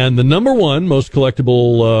 And the number 1 most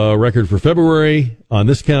collectible record for February on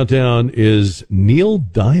this countdown is Neil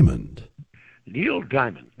Diamond. Neil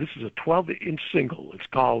Diamond. This is a 12-inch single. It's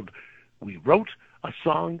called We Wrote a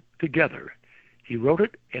Song Together. He wrote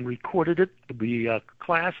it and recorded it to the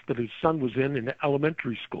class that his son was in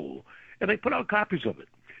elementary school, and they put out copies of it.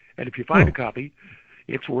 And if you find a copy,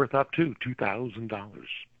 it's worth up to $2,000.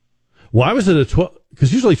 Why was it a 12?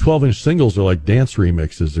 Because usually 12-inch singles are like dance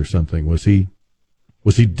remixes or something. Was he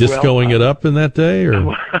discoing it up in that day,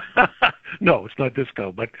 or? No, it's not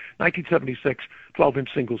disco. But 1976, 12-inch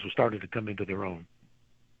singles were started to come into their own.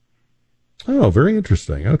 Oh, very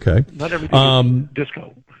interesting. Okay. Not everything is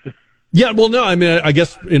disco. Yeah, well, no, I mean, I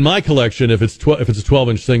guess in my collection, if it's a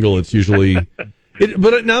 12-inch single, it's usually.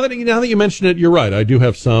 But now that you mention it, you're right. I do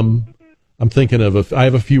have some. I'm thinking of I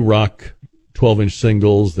have a few rock 12-inch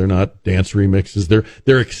singles. They're not dance remixes.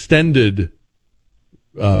 They're extended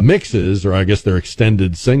mixes, or I guess they're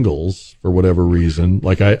extended singles for whatever reason.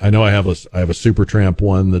 Like I know I have a Supertramp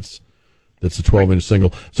one that's a 12-inch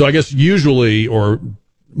single. So I guess usually, or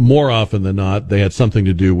more often than not, they had something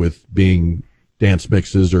to do with being dance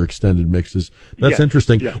mixes or extended mixes. That's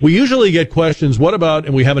interesting. Yeah. We usually get questions, what about,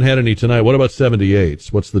 and we haven't had any tonight, what about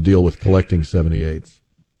 78s? What's the deal with collecting 78s?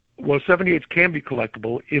 Well, 78s can be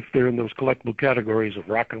collectible if they're in those collectible categories of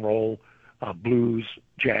rock and roll, blues,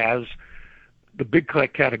 jazz. The big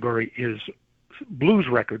category is blues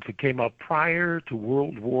records that came out prior to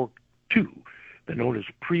World War II. They're known as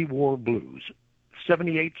pre-war blues.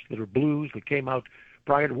 78s that are blues that came out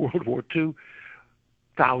prior to World War II,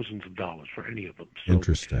 thousands of dollars for any of them. So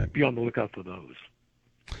interesting. Be on the lookout for those.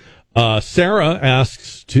 Sarah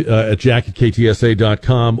asks at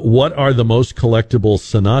jack@ktsa.com, what are the most collectible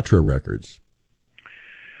Sinatra records?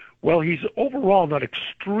 Well, he's overall not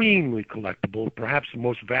extremely collectible. Perhaps the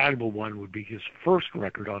most valuable one would be his first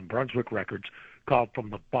record on Brunswick Records called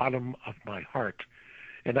From the Bottom of My Heart,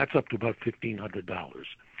 and that's up to about $1,500.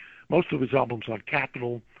 Most of his albums on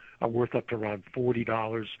Capitol are worth up to around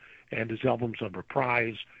 $40, and his albums on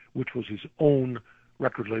Reprise, which was his own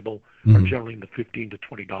record label, are generally in the $15 to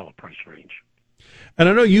 $20 price range. And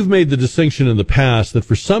I know you've made the distinction in the past that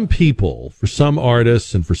for some people, for some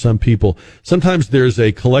artists and for some people, sometimes there's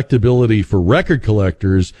a collectability for record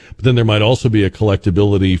collectors, but then there might also be a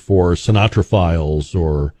collectability for Sinatra files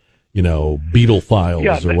or, Beatle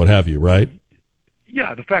files or what have you, right?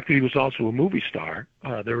 Yeah, the fact that he was also a movie star,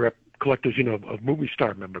 there are collectors, of movie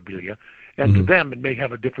star memorabilia, and to them it may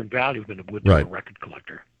have a different value than it would to a record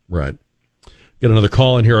collector. Right. Get another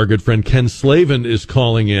call in here. Our good friend Ken Slavin is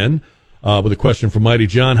calling in with a question from Mighty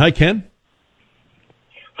John. Hi, Ken.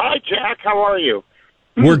 Hi, Jack. How are you?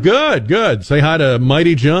 We're good. Good. Say hi to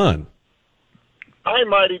Mighty John. Hi,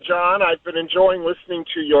 Mighty John. I've been enjoying listening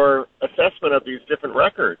to your assessment of these different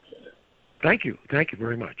records. Thank you. Thank you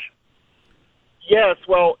very much. Yes,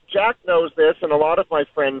 well, Jack knows this, and a lot of my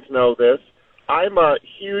friends know this. I'm a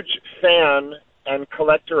huge fan and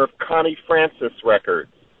collector of Connie Francis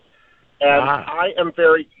records. And I am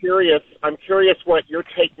very curious. I'm curious what your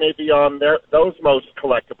take may be on those most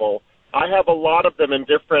collectible. I have a lot of them in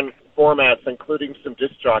different formats, including some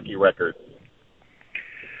disc jockey records.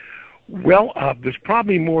 Well, there's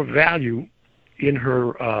probably more value in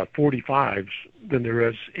her 45s than there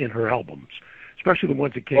is in her albums, especially the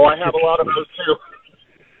ones that came. Oh, I have a lot of those too.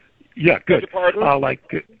 Yeah, good. Pardon?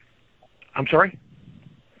 I'm sorry?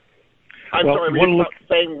 I'm sorry, were you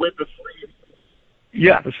saying with the sleeves?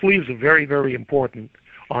 Yeah, the sleeves are very, very important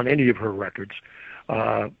on any of her records.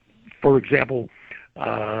 For example,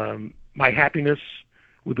 My Happiness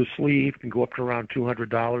with a sleeve can go up to around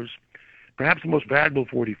 $200. Perhaps the most valuable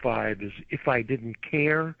 45 is If I Didn't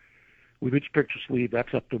Care with its picture sleeve.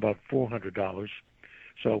 That's up to about $400.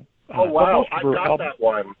 So. Oh wow, I got that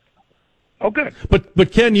one. Oh, good.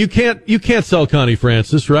 But Ken, you can't sell Connie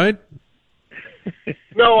Francis, right?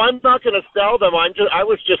 No, I'm not going to sell them. I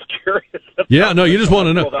was just curious. Yeah, no, you just want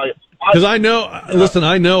to know because I know. Listen,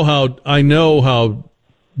 I know how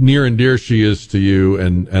near and dear she is to you,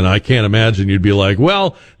 and I can't imagine you'd be like,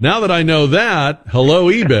 well, now that I know that, hello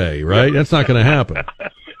eBay, right? That's not going to happen.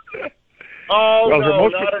 Oh well, no,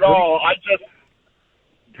 not at all.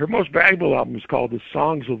 Her most valuable album is called The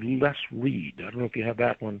Songs of Les Reed. I don't know if you have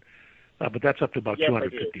that one, but that's up to about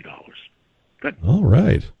 $250. Good. All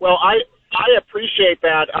right. Well, I appreciate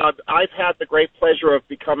that. I've had the great pleasure of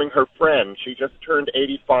becoming her friend. She just turned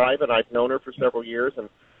 85, and I've known her for several years, and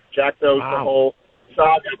Jack knows the whole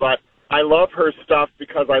saga, but I love her stuff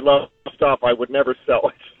because I love stuff. I would never sell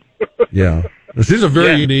it. Yeah. She's a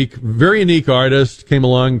very unique artist, came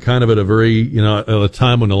along kind of at a very, at a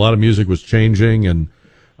time when a lot of music was changing, and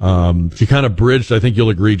she kind of bridged, I think you'll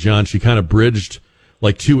agree, John, she kind of bridged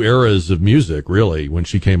like two eras of music, really, when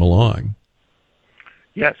she came along.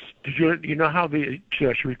 Yes. Did you know how she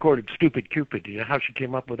recorded Stupid Cupid? Do you know how she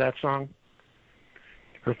came up with that song?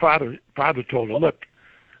 Her father told her, look,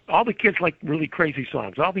 all the kids like really crazy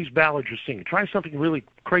songs. All these ballads you're singing. Try something really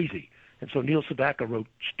crazy. And so Neil Sedaka wrote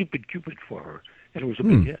Stupid Cupid for her, and it was a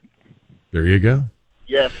big hit. There you go.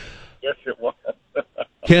 Yes, it was.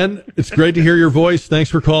 Ken, it's great to hear your voice.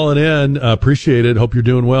 Thanks for calling in. Appreciate it. Hope you're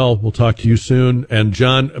doing well. We'll talk to you soon. And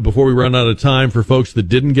John, before we run out of time, for folks that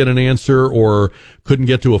didn't get an answer or couldn't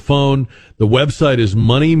get to a phone, the website is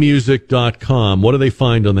moneymusic.com. What do they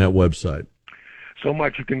find on that website? So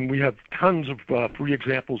much. We have tons of free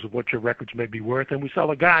examples of what your records may be worth, and we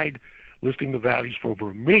sell a guide listing the values for over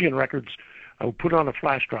 1 million records. I'll put it on a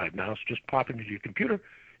flash drive now. So just pop into your computer,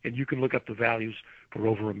 and you can look up the values for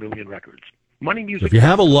over 1 million records. Money Music. If you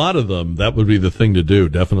have a lot of them, that would be the thing to do.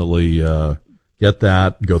 Definitely get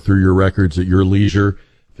that. Go through your records at your leisure.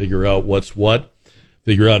 Figure out what's what.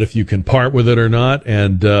 Figure out if you can part with it or not.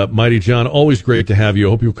 And Mighty John, always great to have you.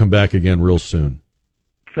 I hope you'll come back again real soon.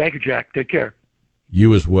 Thank you, Jack. Take care.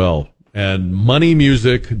 You as well. And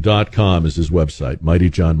moneymusic.com is his website.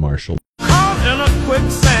 Mighty John Marshall. Caught in a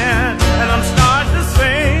quicksand and I'm starting to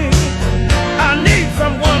sing. I need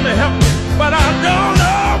someone to help me, but I don't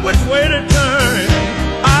know which way to turn.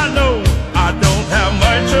 I know I don't have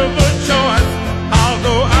much of a choice. I'll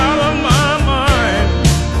go out of my mind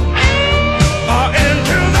or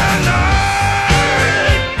into the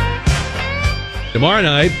night. Tomorrow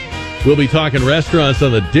night, we'll be talking restaurants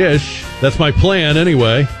on the dish. That's my plan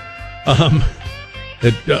anyway.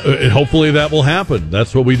 Hopefully that will happen.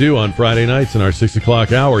 That's what we do on Friday nights in our 6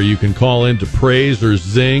 o'clock hour. You can call in to praise or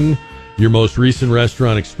zing your most recent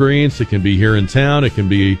restaurant experience. It can be here in town. It can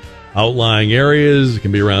be outlying areas. It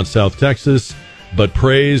can be around South Texas. But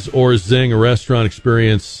praise or zing a restaurant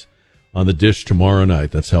experience on the dish tomorrow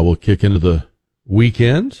night. That's how we'll kick into the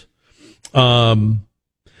weekend.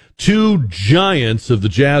 Two giants of the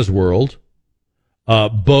jazz world,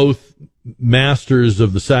 both masters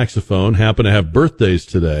of the saxophone, happen to have birthdays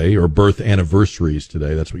today, or birth anniversaries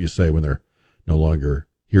today. That's what you say when they're no longer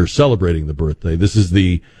here celebrating the birthday. This is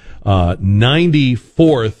the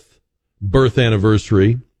 94th birth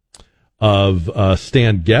anniversary of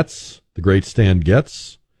Stan Getz, the great Stan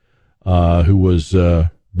Getz, who was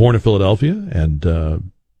born in Philadelphia and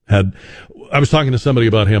I was talking to somebody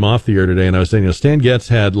about him off the air today, and I was saying, Stan Getz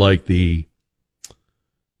had like the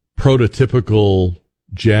prototypical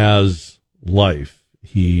jazz life.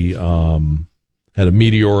 He had a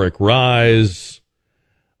meteoric rise.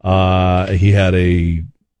 He had a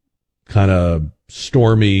kind of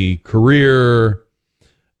stormy career,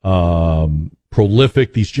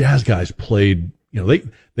 prolific. These jazz guys played,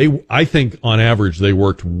 I think on average they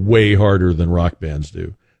worked way harder than rock bands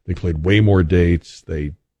do. They played way more dates.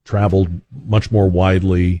 They traveled much more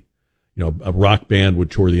widely. A rock band would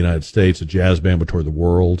tour the United States, a jazz band would tour the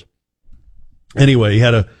world. Anyway, he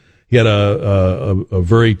had a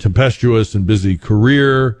very tempestuous and busy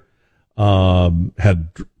career. Had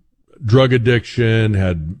drug addiction,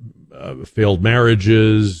 had failed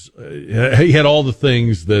marriages. He had all the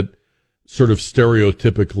things that sort of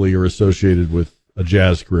stereotypically are associated with a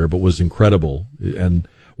jazz career, but was incredible. And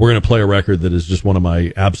we're going to play a record that is just one of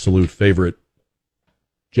my absolute favorite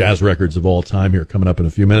jazz records of all time here, coming up in a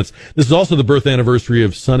few minutes. This is also the birth anniversary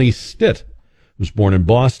of Sonny Stitt, who was born in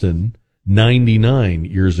Boston 99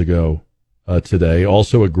 years ago today.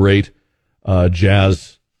 Also a great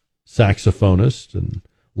jazz saxophonist, and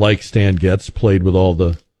like Stan Getz, played with all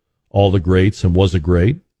the greats and was a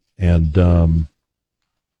great, and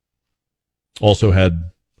also had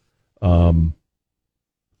kind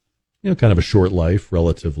of a short life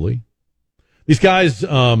relatively. These guys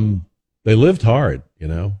they lived hard,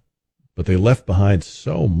 but they left behind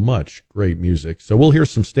so much great music. So we'll hear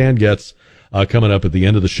some Stan Getz coming up at the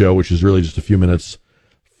end of the show, which is really just a few minutes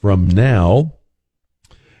from now.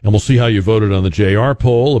 And we'll see how you voted on the JR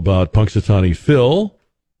poll about Punxsutawney Phil.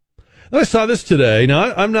 And I saw this today.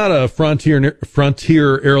 Now, I'm not a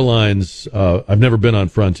Frontier Airlines. I've never been on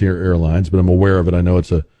Frontier Airlines, but I'm aware of it. I know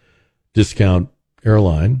it's a discount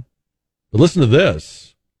airline. But listen to this.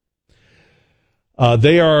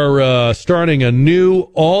 They are starting a new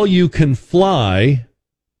all-you-can-fly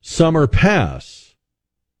summer pass.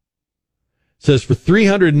 It says for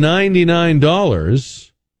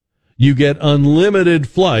 $399, you get unlimited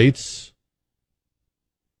flights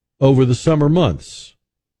over the summer months.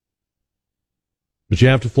 But you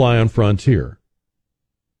have to fly on Frontier.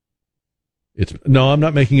 No, I'm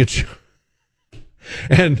not making a joke.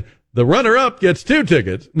 And the runner-up gets 2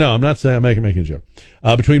 tickets. No, I'm not saying I'm making a joke.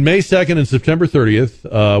 Between May 2nd and September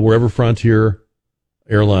 30th, wherever Frontier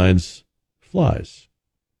Airlines flies.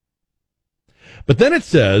 But then it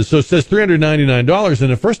says $399,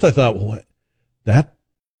 and at first I thought, well, that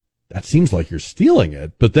seems like you're stealing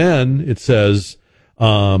it. But then it says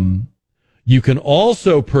you can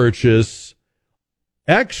also purchase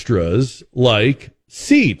extras like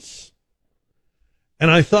seats. And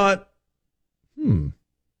I thought, do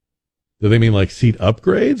they mean like seat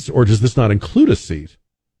upgrades, or does this not include a seat?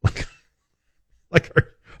 Like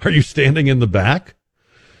are you standing in the back?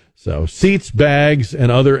 So seats, bags,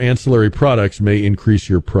 and other ancillary products may increase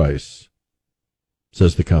your price,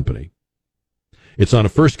 says the company. It's on a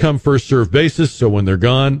first-come, first-served basis, so when they're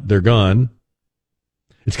gone, they're gone.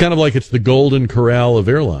 It's kind of like it's the Golden Corral of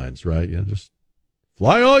airlines, right? Just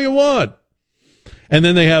fly all you want. And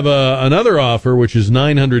then they have another offer, which is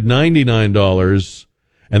 $999,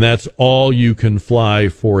 and that's all you can fly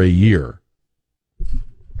for a year.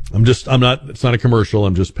 it's not a commercial.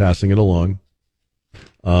 I'm just passing it along.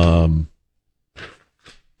 I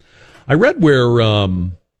read where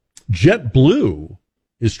JetBlue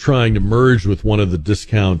is trying to merge with one of the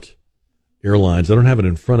discount airlines. I don't have it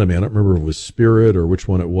in front of me. I don't remember if it was Spirit or which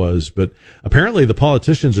one it was, but apparently the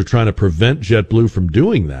politicians are trying to prevent JetBlue from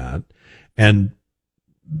doing that. And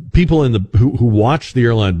people who watch the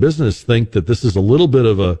airline business think that this is a little bit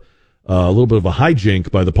of a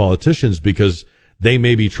hijink by the politicians, because they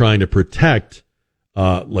may be trying to protect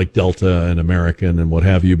like Delta and American and what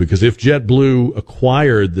have you, because if JetBlue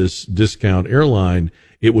acquired this discount airline,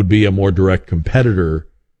 it would be a more direct competitor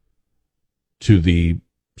to the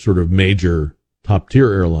sort of major top tier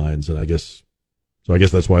airlines. And I guess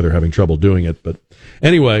that's why they're having trouble doing it. But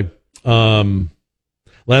anyway,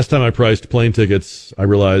 last time I priced plane tickets, I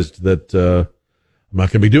realized that I'm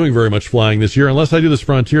not going to be doing very much flying this year unless I do this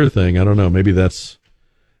Frontier thing. I don't know. Maybe that's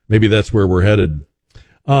where we're headed.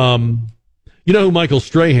 You know who Michael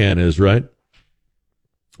Strahan is, right?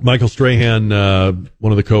 Michael Strahan,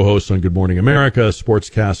 one of the co-hosts on Good Morning America,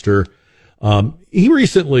 sportscaster. He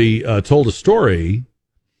recently told a story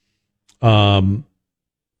about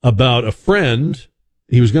a friend.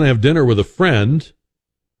 He was going to have dinner with a friend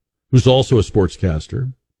who's also a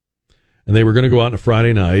sportscaster. And they were going to go out on a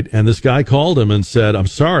Friday night, and this guy called him and said, I'm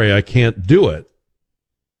sorry, I can't do it.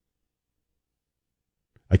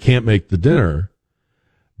 I can't make the dinner,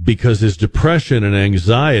 because his depression and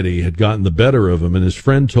anxiety had gotten the better of him, and his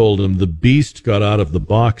friend told him, the beast got out of the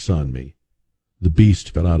box on me. The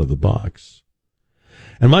beast got out of the box.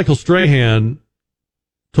 And Michael Strahan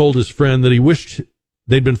told his friend that he wished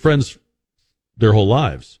they'd been friends their whole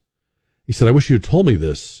lives. He said, I wish you had told me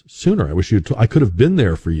this sooner. I wish I could have been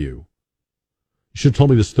there for you. You should have told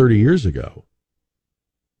me this 30 years ago.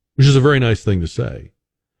 Which is a very nice thing to say.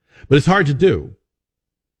 But it's hard to do.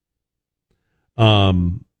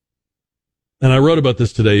 And I wrote about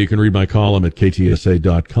this today. You can read my column at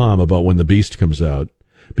ktsa.com about when the beast comes out,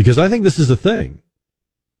 because I think this is a thing.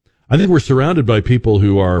 I think we're surrounded by people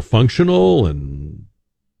who are functional and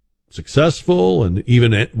successful, and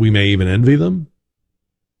even we may even envy them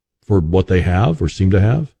for what they have or seem to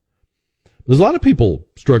have. There's a lot of people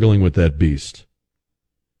struggling with that beast.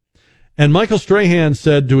 And Michael Strahan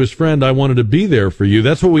said to his friend, I wanted to be there for you.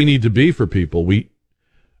 That's what we need to be for people. We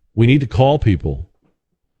need to call people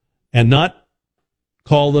and not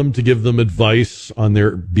call them to give them advice on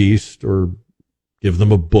their beast, or give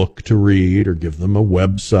them a book to read, or give them a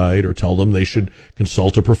website, or tell them they should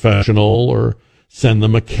consult a professional, or send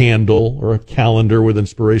them a candle or a calendar with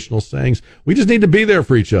inspirational sayings. We just need to be there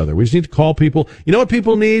for each other. We just need to call people. You know what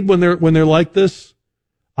people need when they're like this?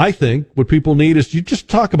 I think what people need is you just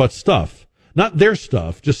talk about stuff, not their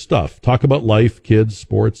stuff, just stuff. Talk about life, kids,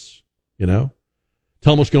 sports, Tell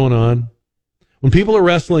them what's going on. When people are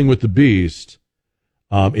wrestling with the beast,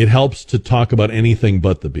 it helps to talk about anything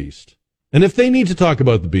but the beast. And if they need to talk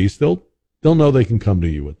about the beast, they'll know they can come to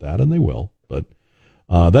you with that, and they will. But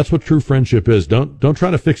that's what true friendship is. Don't try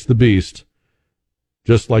to fix the beast.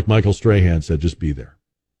 Just like Michael Strahan said, just be there.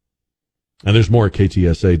 And there's more at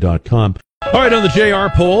ktsa.com. All right, on the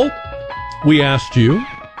JR poll, we asked you,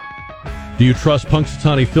 do you trust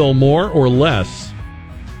Punxsutawney Phil more or less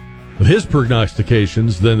of his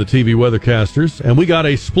prognostications than the TV weathercasters? And we got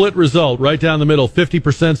a split result right down the middle.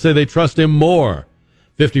 50% say they trust him more.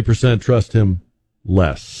 50% trust him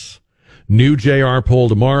less. New JR poll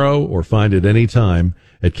tomorrow, or find it anytime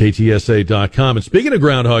at ktsa.com. And speaking of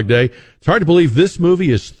Groundhog Day, it's hard to believe this movie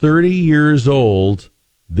is 30 years old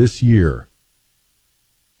this year.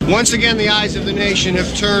 Once again, the eyes of the nation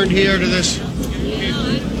have turned here to this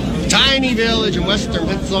tiny village in western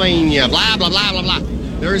Pennsylvania. Blah, blah, blah, blah, blah.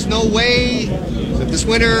 There is no way that this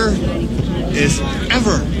winter is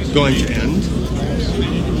ever going to end.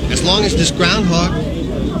 As long as this groundhog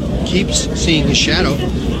keeps seeing his shadow,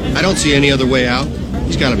 I don't see any other way out.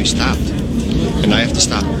 He's got to be stopped. And I have to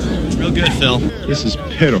stop him. Real good, Phil. This is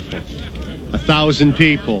pitiful. 1,000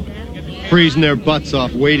 people freezing their butts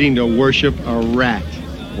off waiting to worship a rat.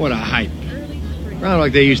 What a hype.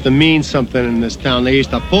 Groundhog Day used to mean something in this town. They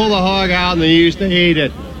used to pull the hog out and they used to eat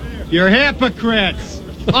it. You're hypocrites.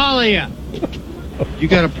 All of you. You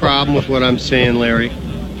got a problem with what I'm saying, Larry?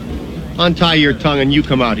 Untie your tongue and you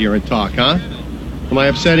come out here and talk, huh? Am I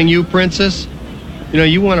upsetting you, Princess?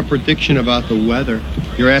 You want a prediction about the weather.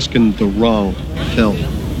 You're asking the wrong Phil.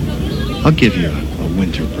 I'll give you a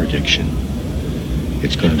winter prediction.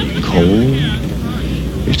 It's going to be cold.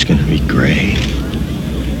 It's going to be gray.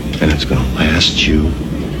 And it's going to last you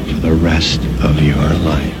for the rest of your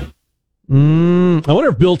life. I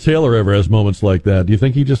wonder if Bill Taylor ever has moments like that. Do you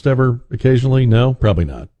think he just ever occasionally? No, probably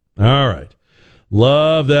not. All right.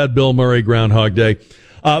 Love that Bill Murray Groundhog Day.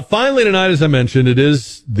 Finally tonight, as I mentioned, it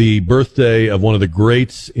is the birthday of one of the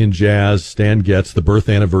greats in jazz, Stan Getz, the birth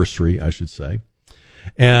anniversary, I should say.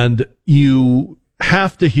 And you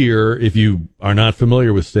have to hear, if you are not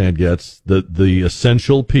familiar with Stan Getz, the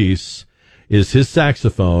essential piece is his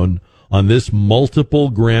saxophone on this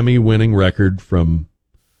multiple Grammy-winning record from,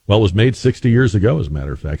 well, it was made 60 years ago, as a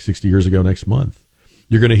matter of fact, 60 years ago next month.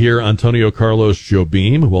 You're going to hear Antonio Carlos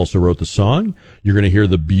Jobim, who also wrote the song. You're going to hear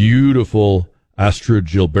the beautiful Astrud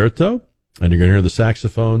Gilberto, and you're going to hear the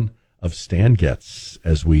saxophone of Stan Getz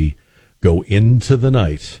as we go into the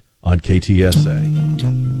night on KTSA.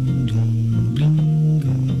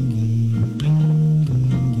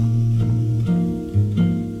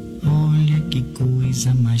 Olha que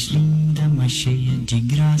coisa mais linda, mais cheia de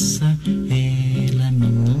graça, ela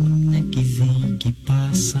menina que vem que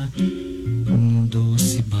passa,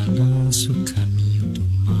 doce balanço, caminho do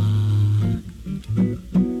mar.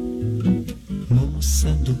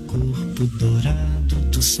 Moça do corpo dourado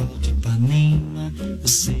do sol de Ipanema, o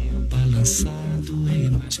seu balançado é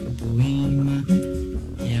mais que poema,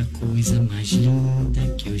 é a coisa mais linda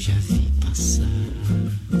que eu já vi passar.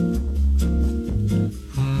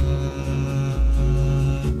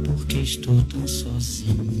 Ah, por estou tão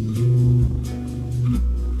sozinho.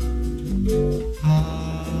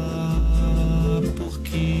 Ah,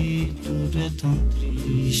 porque tudo é tão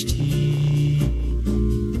triste.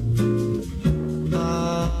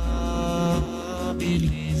 A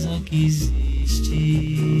beleza que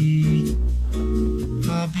existe,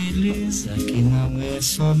 a beleza que não é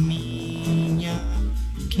só minha,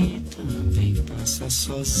 que também passa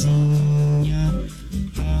sozinha.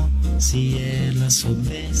 Ah, se ela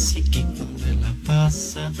soubesse que quando ela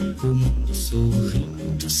passa, o mundo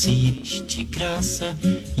sorrindo se enche de graça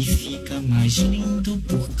e fica mais lindo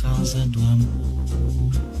por causa do amor.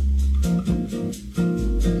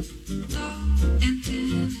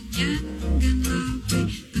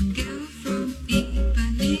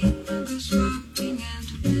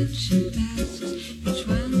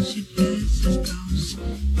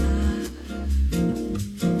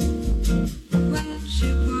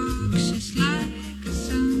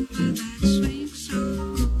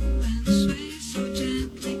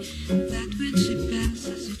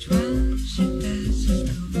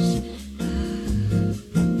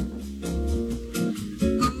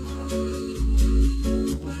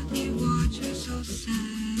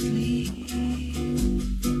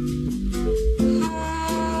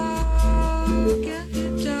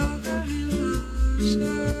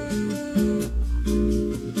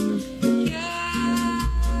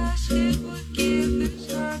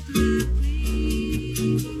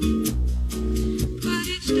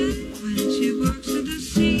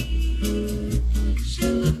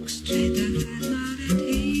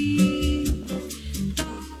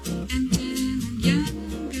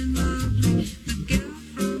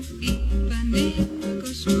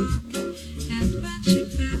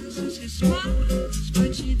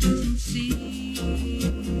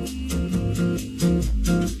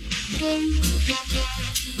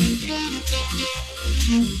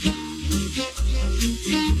 Mm-hmm.